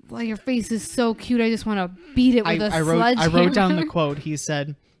 Like, your face is so cute. I just want to beat it with a sledgehammer. I wrote down the quote. He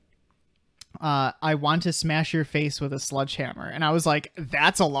said, I want to smash your face with a sledgehammer. And I was like,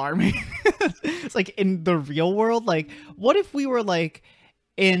 that's alarming. It's like in the real world, like what if we were like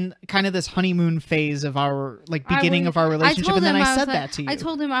in kind of this honeymoon phase of our like beginning of our relationship, and then I said that to you. I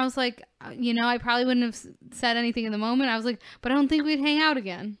told him, I was like, I probably wouldn't have said anything in the moment. I was like, but I don't think we'd hang out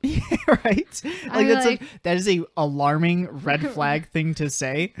again. Right? Like that is a alarming red flag thing to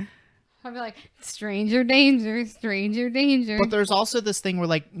say. I'd be like, stranger danger, stranger danger. But there's also this thing where,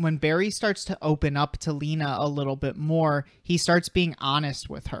 like, when Barry starts to open up to Lena a little bit more, he starts being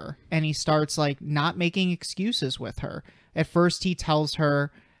honest with her. And he starts, like, not making excuses with her. At first, he tells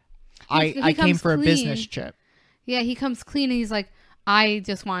her, I came for a business trip. Yeah, he comes clean and he's like, I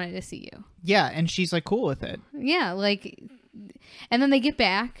just wanted to see you. Yeah, and she's, like, cool with it. Yeah, like, and then they get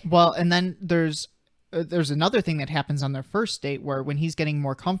back. Well, and then there's another thing that happens on their first date where when he's getting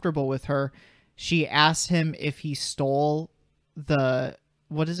more comfortable with her, she asks him if he stole the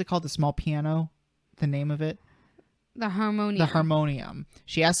what is it called? The small piano? The name of it? The harmonium. The harmonium.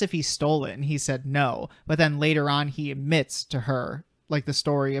 She asked if he stole it, and he said no. But then later on, he admits to her, like, the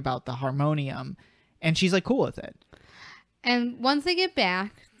story about the harmonium, and she's, like, cool with it. And once they get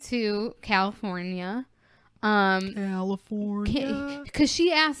back to California, because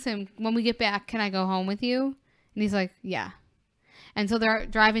she asks him, when we get back, can I go home with you? And he's like, yeah. And so they're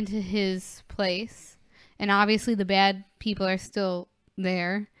driving to his place, and obviously the bad people are still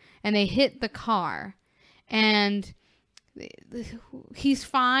there, and they hit the car, and he's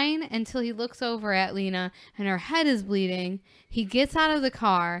fine until he looks over at Lena and her head is bleeding. He gets out of the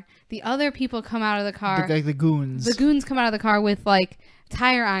car. The other people come out of the car. The goons. The goons come out of the car with like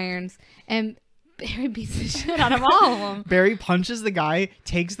tire irons, and Barry beats the shit out of all of them. Barry punches the guy,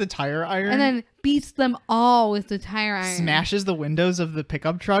 takes the tire iron, and then beats them all with the tire iron. Smashes the windows of the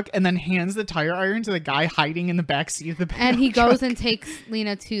pickup truck, and then hands the tire iron to the guy hiding in the back seat of the pickup truck. And he goes and takes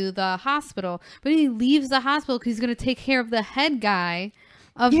Lena to the hospital, but he leaves the hospital because he's going to take care of the head guy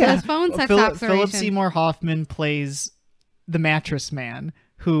of the phone sex operation. Philip Seymour Hoffman plays the mattress man,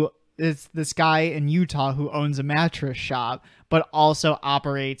 who is this guy in Utah who owns a mattress shop, but also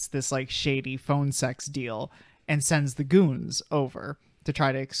operates this like shady phone sex deal and sends the goons over to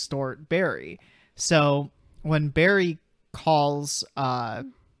try to extort Barry. So when Barry calls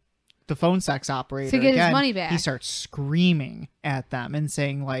the phone sex operator to get again, his money back, he starts screaming at them and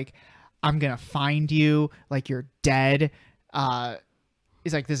saying like, I'm gonna find you, like you're dead.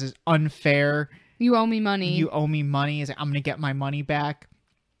 He's like, this is unfair. You owe me money. You owe me money. He's like, I'm gonna get my money back.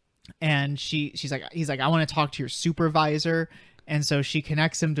 And he's like, I want to talk to your supervisor. And so she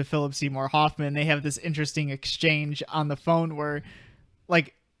connects him to Philip Seymour Hoffman. They have this interesting exchange on the phone where,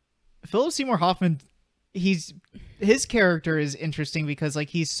 like, Philip Seymour Hoffman, his character is interesting because, like,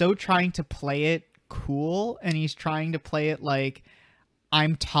 he's so trying to play it cool, and he's trying to play it like,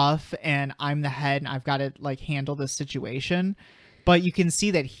 I'm tough and I'm the head and I've got to, like, handle this situation. But you can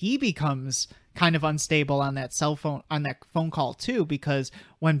see that he becomes kind of unstable on that phone call too, because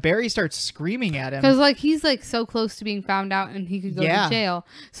when Barry starts screaming at him, because like he's like so close to being found out and he could go to jail.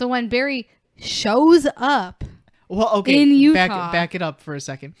 So when Barry shows up, in Utah, back it up for a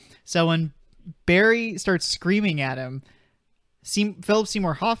second. So when Barry starts screaming at him, Philip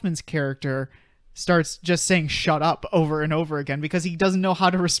Seymour Hoffman's character starts just saying "shut up" over and over again because he doesn't know how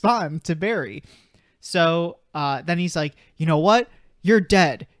to respond to Barry. So then he's like, you know what? You're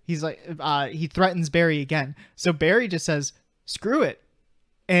dead. He's like, he threatens Barry again. So Barry just says, screw it.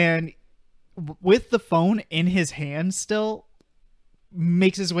 And with the phone in his hand still,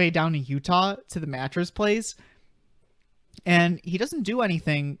 makes his way down to Utah to the mattress place. And he doesn't do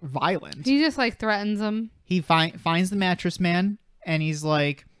anything violent. He just like threatens him. He finds the mattress man and he's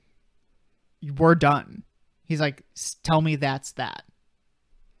like, we're done. He's like, tell me that's that.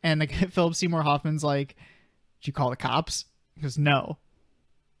 And Philip Seymour Hoffman's like, did you call the cops? He goes, no.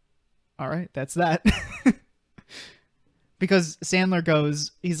 All right, that's that. Because Sandler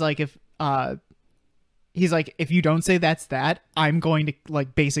goes, he's like, if you don't say that's that, I'm going to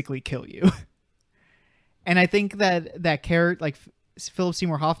like basically kill you. And I think that character, like Philip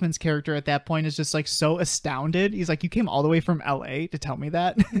Seymour Hoffman's character at that point is just like so astounded. He's like, you came all the way from LA to tell me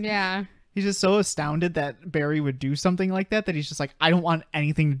that? Yeah. He's just so astounded that Barry would do something like that he's just like, I don't want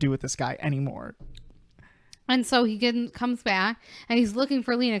anything to do with this guy anymore. And so he comes back and he's looking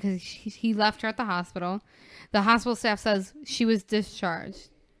for Lena because he left her at the hospital. The hospital staff says she was discharged.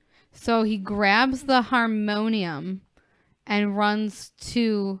 So he grabs the harmonium and runs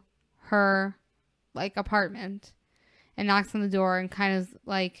to her like apartment and knocks on the door and kind of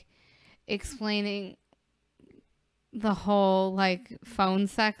like explaining the whole like phone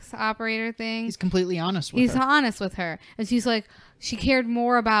sex operator thing. He's completely honest with her. He's honest with her. And she's like, she cared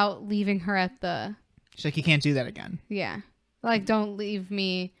more about leaving her at the... She's like, you can't do that again. Yeah. Like, don't leave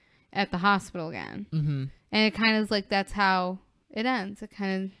me at the hospital again. Mm-hmm. And it kind of is like, that's how it ends. It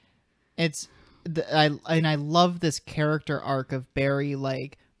kind of... I love this character arc of Barry,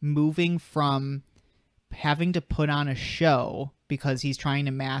 like, moving from having to put on a show because he's trying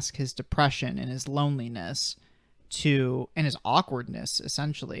to mask his depression and his loneliness and his awkwardness,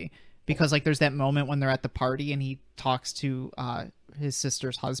 essentially. Because, like, there's that moment when they're at the party and he talks to his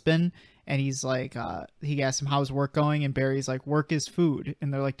sister's husband, and he's like, he asks him how's work going, and Barry's like, work is food.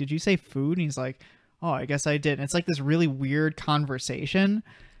 And they're like, did you say food? And he's like, oh, I guess I did. And it's like this really weird conversation.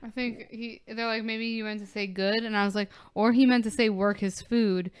 I think they're like, maybe you meant to say good. And I was like, or he meant to say work is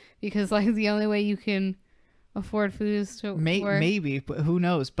food, because like the only way you can afford food is to work. Maybe, but who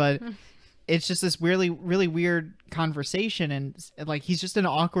knows? But it's just this really, really weird conversation. And like, he's just an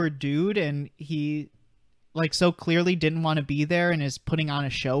awkward dude, and he like so clearly didn't want to be there and is putting on a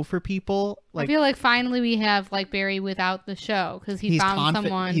show for people. I Like, feel like finally we have like Barry without the show because he found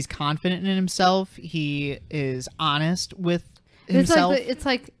someone. He's confident in himself. He is honest with It's himself. it's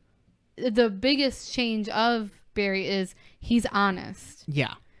like the biggest change of Barry is he's honest.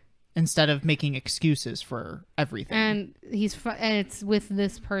 Yeah. Instead of making excuses for everything. And and it's with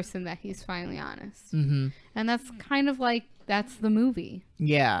this person that he's finally honest. Mm-hmm. And that's kind of like, that's the movie.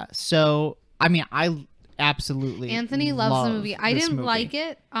 Yeah. So, I mean, I absolutely Anthony loves the movie. I didn't movie. like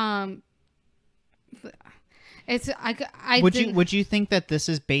it. It's, Would you think that this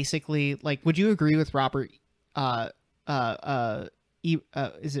is basically like, would you agree with Robert, is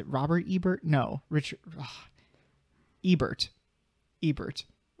it Robert Ebert? No, Richard, Ebert.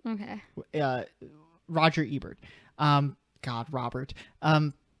 Okay. Roger Ebert. God, Robert.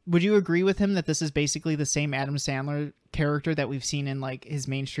 Would you agree with him that this is basically the same Adam Sandler character that we've seen in like his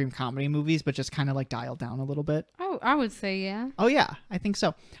mainstream comedy movies, but just kind of like dialed down a little bit? Oh, I would say yeah. Oh yeah, I think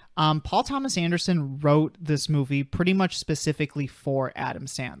so. Paul Thomas Anderson wrote this movie pretty much specifically for Adam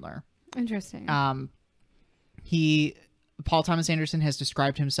Sandler. Interesting. Paul Thomas Anderson has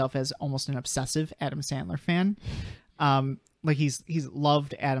described himself as almost an obsessive Adam Sandler fan. Like he's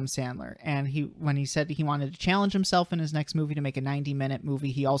loved Adam Sandler, and when he said he wanted to challenge himself in his next movie to make a 90-minute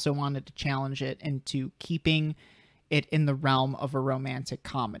movie, he also wanted to challenge it into keeping it in the realm of a romantic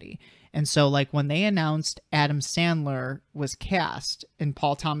comedy. And so like when they announced Adam Sandler was cast in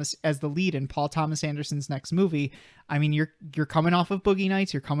Paul Thomas as the lead in Paul Thomas Anderson's next movie, I mean you're coming off of Boogie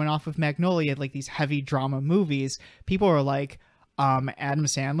Nights, you're coming off of Magnolia, like these heavy drama movies. People are like, Adam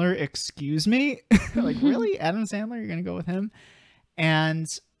Sandler, excuse me? Like, really? Adam Sandler? You're going to go with him?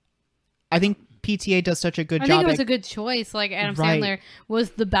 And I think PTA does such a good job. I think it was a good choice. Like, Adam Sandler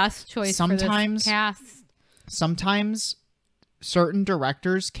was the best choice for this cast. Sometimes certain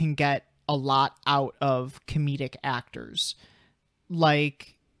directors can get a lot out of comedic actors.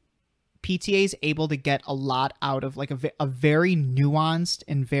 Like, PTA is able to get a lot out of, like, a very nuanced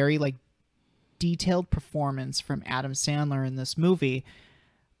and very, like, detailed performance from Adam Sandler in this movie,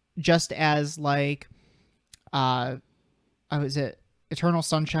 just as like was it Eternal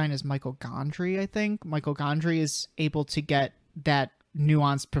Sunshine is Michael Gondry. I think Michael Gondry is able to get that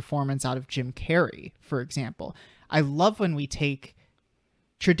nuanced performance out of Jim Carrey, for example. I love when we take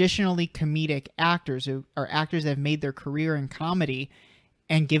traditionally comedic actors who are actors that have made their career in comedy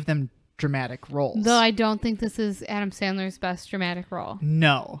and give them dramatic roles. Though I don't think this is Adam Sandler's best dramatic role.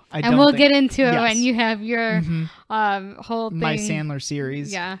 No, I don't. And we'll get into it when you have your whole thing. My Sandler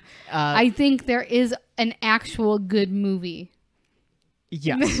series. Yeah. I think there is an actual good movie.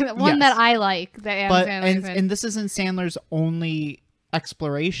 Yes. One that I like. That Adam Sandler's in. And this isn't Sandler's only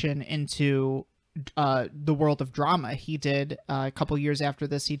exploration into the world of drama. He did, a couple years after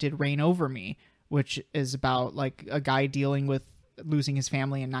this, he did Reign Over Me, which is about like a guy dealing with losing his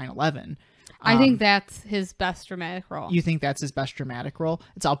family in 9/11. I think that's his best dramatic role. You think that's his best dramatic role?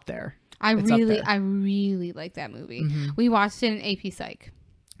 It's up there. I really like that movie. Mm-hmm. We watched it in AP Psych.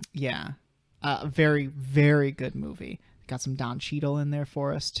 Yeah. Very, very good movie. Got some Don Cheadle in there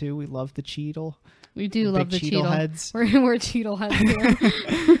for us too. We love the Cheadle. We do love the Cheadle heads. We're Cheadle heads here.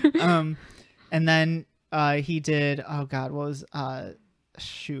 And then he did, oh God, what was,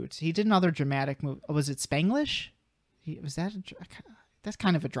 he did another dramatic movie. Was it Spanglish? That's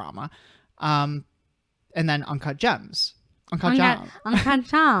kind of a drama. And then Uncut Gems. Uncut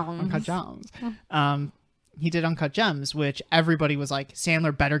Gems. He did Uncut Gems, which everybody was like,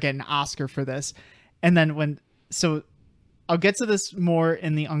 Sandler better get an Oscar for this. And then I'll get to this more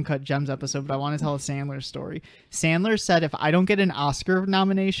in the Uncut Gems episode, but I want to tell a Sandler story. Sandler said, if I don't get an Oscar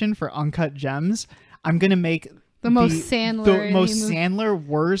nomination for Uncut Gems, I'm going to make the most Sandler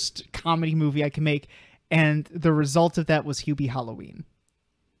worst comedy movie I can make. And the result of that was Hubie Halloween,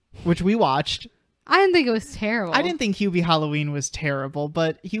 which we watched. I didn't think it was terrible. I didn't think Hubie Halloween was terrible,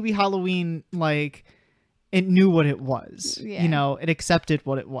 but Hubie Halloween, like, it knew what it was. Yeah. You know, it accepted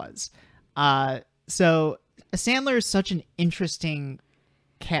what it was. So Sandler is such an interesting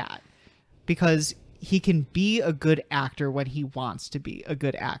cat because he can be a good actor when he wants to be a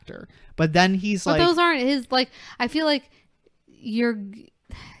good actor. But then but those aren't his, like, I feel like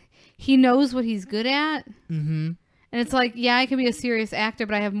he knows what he's good at. Mm-hmm. And it's like, yeah, I can be a serious actor,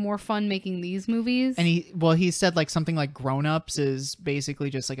 but I have more fun making these movies. And he said like something like Grown Ups is basically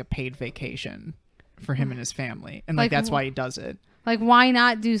just like a paid vacation for him and his family. And like that's why he does it. Like, why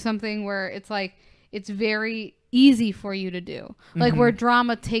not do something where it's like, it's very easy for you to do. Like, where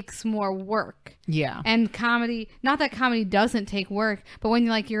drama takes more work. Yeah. And comedy, not that comedy doesn't take work, but when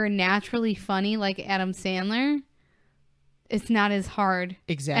you're naturally funny like Adam Sandler, it's not as hard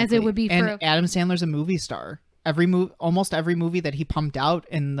exactly as it would be and for Adam Sandler's a movie star. Almost every movie that he pumped out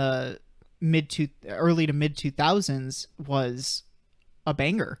in the early to mid 2000s was a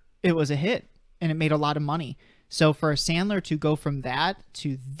banger. It was a hit and it made a lot of money. So for Sandler to go from that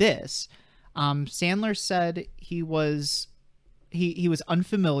to this, Sandler said he was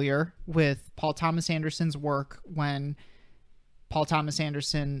unfamiliar with Paul Thomas Anderson's work when Paul Thomas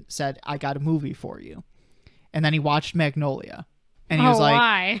Anderson said, "I got a movie for you." And then he watched Magnolia. And he was like,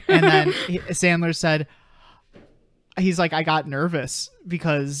 why? and then Sandler said, he's like, I got nervous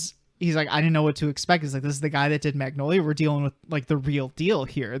because he's like, I didn't know what to expect. He's like, this is the guy that did Magnolia. We're dealing with like the real deal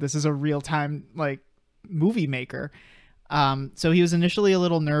here. This is a real time like movie maker. So he was initially a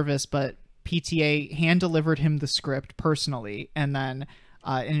little nervous, but PTA hand delivered him the script personally. And then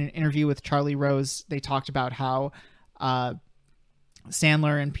in an interview with Charlie Rose, they talked about how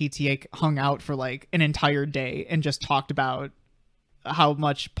Sandler and PTA hung out for like an entire day and just talked about how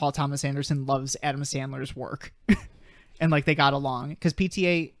much Paul Thomas Anderson loves Adam Sandler's work. And like they got along because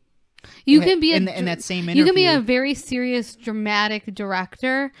PTA can be in that same interview, you can be a very serious dramatic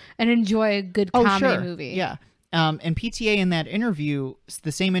director and enjoy a good comedy movie. Yeah. And PTA in that interview,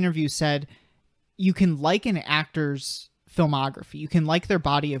 the same interview, said you can like an actor's filmography, you can like their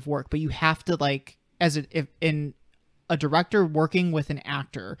body of work, but you have to like in a director working with an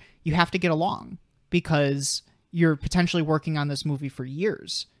actor, you have to get along because you're potentially working on this movie for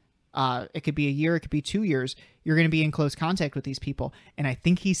years. It could be a year, it could be 2 years. You're going to be in close contact with these people. And I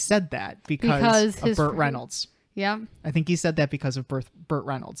think he said that because of Burt Reynolds. Yeah. I think he said that because of Burt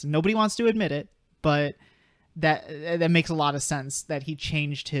Reynolds. Nobody wants to admit it, but that makes a lot of sense that he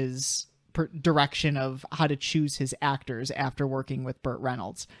changed his direction of how to choose his actors after working with Burt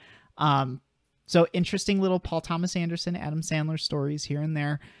Reynolds. So interesting little Paul Thomas Anderson, Adam Sandler stories here and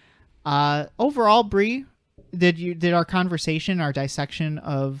there. Overall, Brie, did our conversation, our dissection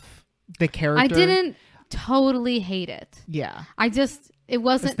of the character? I didn't totally hate it. Yeah. It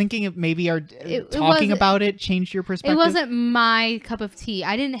wasn't. I was thinking of maybe talking about it changed your perspective. It wasn't my cup of tea.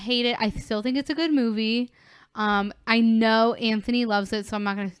 I didn't hate it. I still think it's a good movie. I know Anthony loves it, so I'm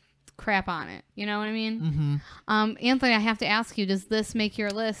not going to crap on it. You know what I mean? Mm-hmm. Anthony, I have to ask you, does this make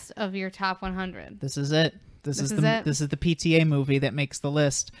your list of your top 100? This is it. This is the PTA movie that makes the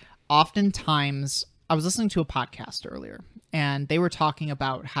list. Oftentimes, I was listening to a podcast earlier, and they were talking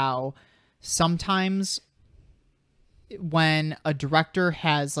about how sometimes when a director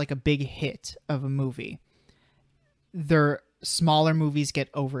has like a big hit of a movie, their smaller movies get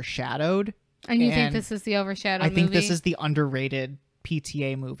overshadowed. And you think this is the overshadowed movie? I think this is the underrated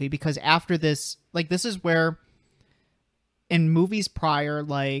PTA movie because after this, like this is where in movies prior,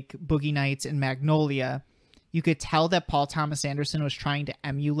 like Boogie Nights and Magnolia, you could tell that Paul Thomas Anderson was trying to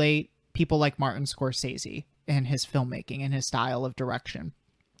emulate people like Martin Scorsese and his filmmaking and his style of direction.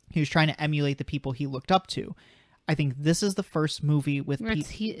 He was trying to emulate the people he looked up to. I think this is the first movie with it's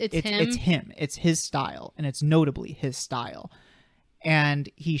him. It's his style, and it's notably his style. And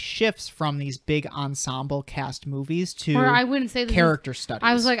he shifts from these big ensemble cast movies to I wouldn't say character studies.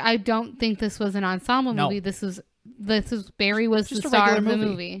 I was like, I don't think this was an ensemble movie. This is Barry was just the star of the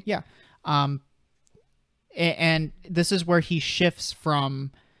movie. Yeah. And this is where he shifts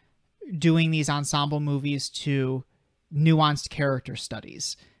from doing these ensemble movies to nuanced character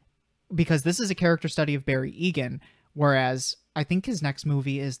studies. Because this is a character study of Barry Egan, whereas I think his next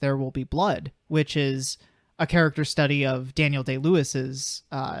movie is There Will Be Blood, which is a character study of Daniel Day-Lewis's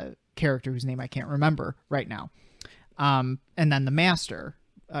character, whose name I can't remember right now. And then The Master,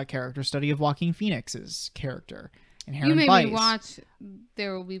 a character study of Joaquin Phoenix's character. Inherent You made Vice. me watch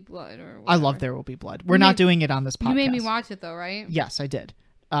There Will Be Blood. Or whatever. I love There Will Be Blood. We're not doing it on this podcast. You made me watch it, though, right? Yes, I did.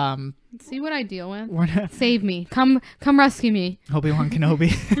 See what I deal with. Save me. Come rescue me. Obi-Wan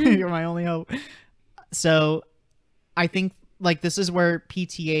Kenobi. You're my only hope. So I think like this is where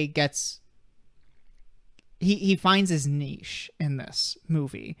PTA gets he finds his niche in this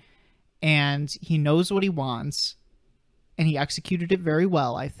movie, and he knows what he wants, and he executed it very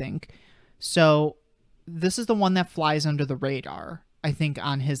well, I think. So this is the one that flies under the radar, I think,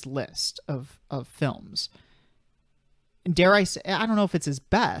 on his list of films. Dare I say, I don't know if it's his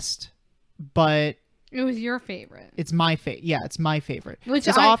best, but it was your favorite. It's my favorite. Yeah, it's my favorite.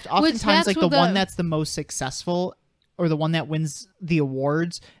 Oftentimes, like the one that's the most successful or the one that wins the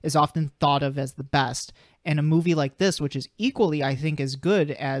awards is often thought of as the best. And a movie like this, which is equally, I think, as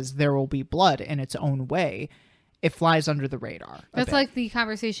good as There Will Be Blood in its own way, it flies under the radar. That's like the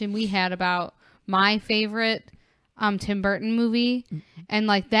conversation we had about my favorite Tim Burton movie, and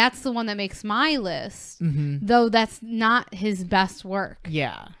like that's the one that makes my list, though that's not his best work.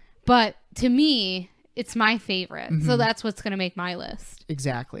 Yeah. But to me, it's my favorite. So that's what's going to make my list.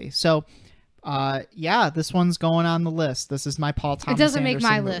 Exactly. So, this one's going on the list. This is my Paul Thomas. It doesn't Anderson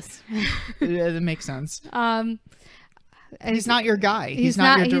make my movie. list. It makes sense. He's not your guy. He's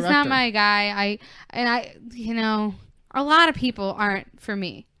not your director. He's not my guy. A lot of people aren't for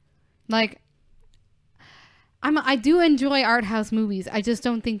me. Like, I do enjoy art house movies. I just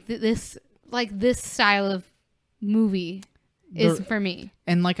don't think that this style of movie is for me.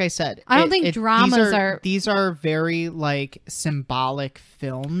 And like I said, I don't think dramas these are very like symbolic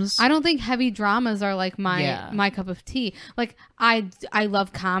films. I don't think heavy dramas are like my cup of tea. Like I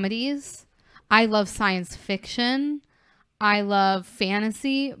love comedies. I love science fiction. I love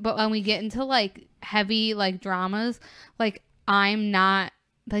fantasy, but when we get into like heavy like dramas, like I'm not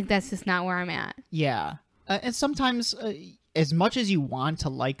like that's just not where I'm at. Yeah. And sometimes as much as you want to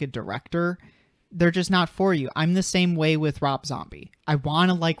like a director, they're just not for you. I'm the same way with Rob Zombie. I want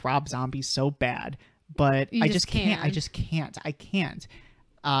to like Rob Zombie so bad, but I just can't. I just can't. I can't.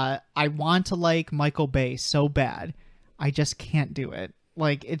 I want to like Michael Bay so bad. I just can't do it.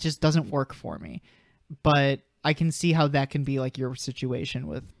 Like, it just doesn't work for me. But I can see how that can be like your situation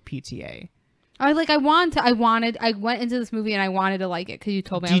with PTA. I went into this movie and I wanted to like it because you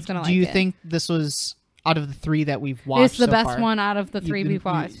told me I was going to like it. Do you think this was, out of the 3 that we've watched, it's the so best far, one out of the 3 we've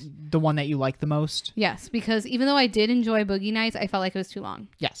watched? The one that you like the most? Yes, because even though I did enjoy Boogie Nights, I felt like it was too long.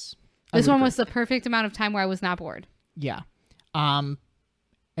 Yes. This one was the perfect amount of time where I was not bored. Yeah. And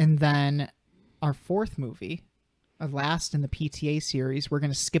then our 4th movie, last in the PTA series, we're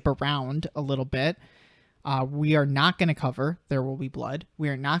going to skip around a little bit. We are not going to cover There Will Be Blood. We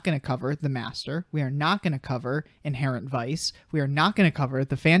are not going to cover The Master. We are not going to cover Inherent Vice. We are not going to cover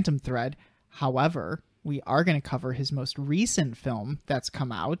The Phantom Thread. However, we are going to cover his most recent film that's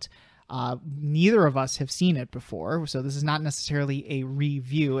come out. Neither of us have seen it before, so this is not necessarily a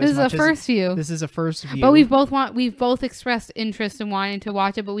review. This is a first view. This is a first view. But we've both expressed interest in wanting to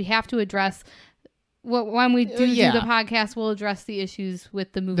watch it, but we have to address when we do the podcast, we'll address the issues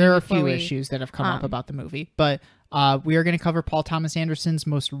with the movie. There are a few issues that have come up about the movie, but we are going to cover Paul Thomas Anderson's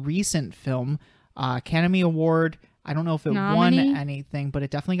most recent film, Academy Award. I don't know if it won anything, but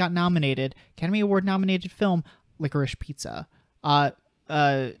it definitely got nominated. Academy Award nominated film, Licorice Pizza,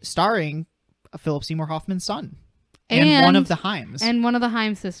 starring Philip Seymour Hoffman's son. And one of the Heims. And one of the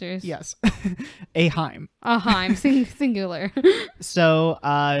Heim sisters. Yes. A Heim. A Heim, singular.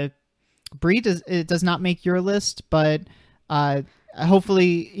 So, Brie, it does not make your list, but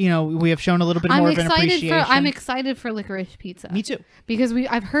hopefully, we have shown a little bit more of an appreciation. I'm excited for Licorice Pizza. Me too. Because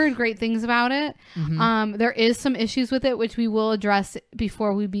I've heard great things about it. Mm-hmm. There is some issues with it, which we will address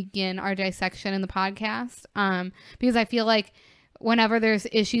before we begin our dissection in the podcast. Because I feel like whenever there's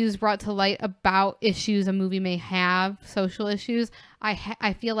issues brought to light about issues a movie may have, social issues,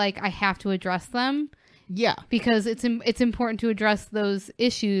 I feel like I have to address them. Yeah. Because it's important to address those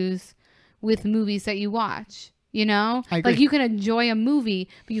issues with movies that you watch, I agree. like you can enjoy a movie,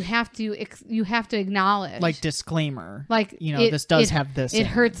 but you have to acknowledge, like, disclaimer, like this does have this. It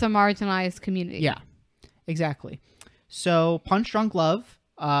hurts a marginalized community. Yeah, exactly. So Punch Drunk Love,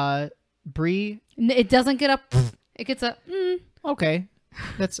 Brie. It doesn't get a. It gets a. Okay,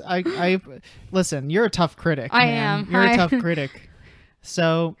 that's I listen. You're a tough critic. I man. am. You're a tough critic.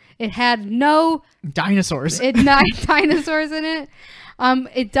 So it had no dinosaurs. It not dinosaurs in it.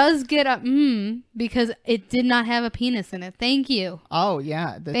 It does get a because it did not have a penis in it. Thank you. Oh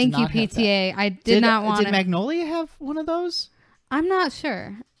yeah. Thank you, PTA. I did not want. Did Magnolia have one of those? I'm not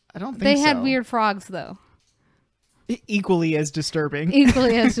sure. I don't think they so. had weird frogs though. Equally as disturbing.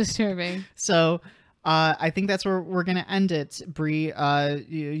 Equally as disturbing. So, I think that's where we're gonna end it. Brie,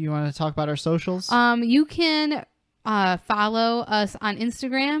 you want to talk about our socials? You can follow us on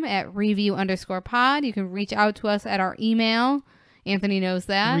Instagram at review_pod. You can reach out to us at our email. Anthony knows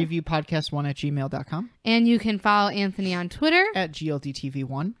that. reviewpodcast1@gmail.com. And you can follow Anthony on Twitter at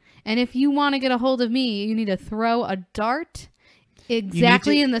GLDTV1. And if you want to get a hold of me, you need to throw a dart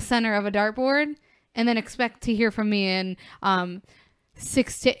exactly in the center of a dartboard and then expect to hear from me in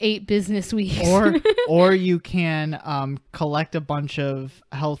 6 to 8 business weeks. Or you can collect a bunch of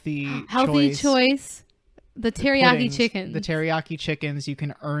healthy choice. The teriyaki chickens. The teriyaki chickens. You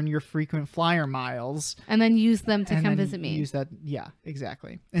can earn your frequent flyer miles. And then use them to come visit me. Use that. Yeah,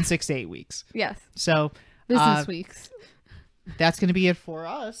 exactly. In 6 to 8 weeks. Yes. So business weeks. That's going to be it for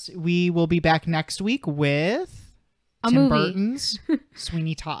us. We will be back next week with Tim Burton's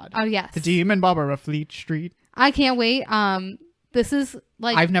Sweeney Todd. Oh, yes. The Demon Barber of Fleet Street. I can't wait. This is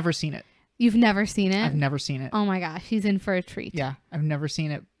like... I've never seen it. You've never seen it? I've never seen it. Oh my gosh, he's in for a treat. Yeah, I've never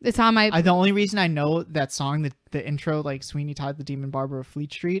seen it. It's on my... The only reason I know that song, the intro, like Sweeney Todd, the Demon Barber of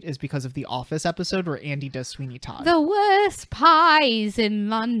Fleet Street, is because of the Office episode where Andy does Sweeney Todd. The worst pies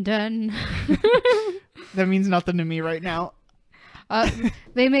in London. That means nothing to me right now.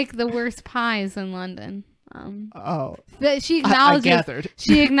 They make the worst pies in London. She acknowledges. I gathered.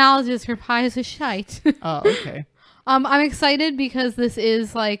 She acknowledges her pies are shite. Oh, okay. I'm excited because this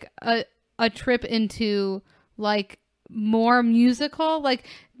is like a trip into like more musical. Like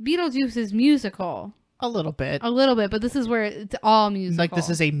Beetlejuice is musical. A little bit, but this is where it's all musical. Like this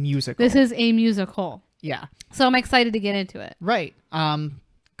is a musical. This is a musical. Yeah. So I'm excited to get into it. Right.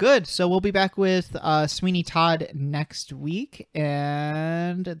 Good. So we'll be back with Sweeney Todd next week,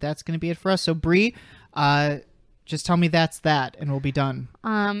 and that's going to be it for us. So Brie, just tell me that's that, and we'll be done.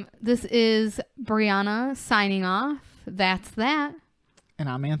 This is Brianna signing off. That's that. And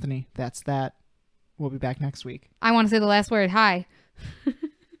I'm Anthony. That's that. We'll be back next week. I want to say the last word. Hi.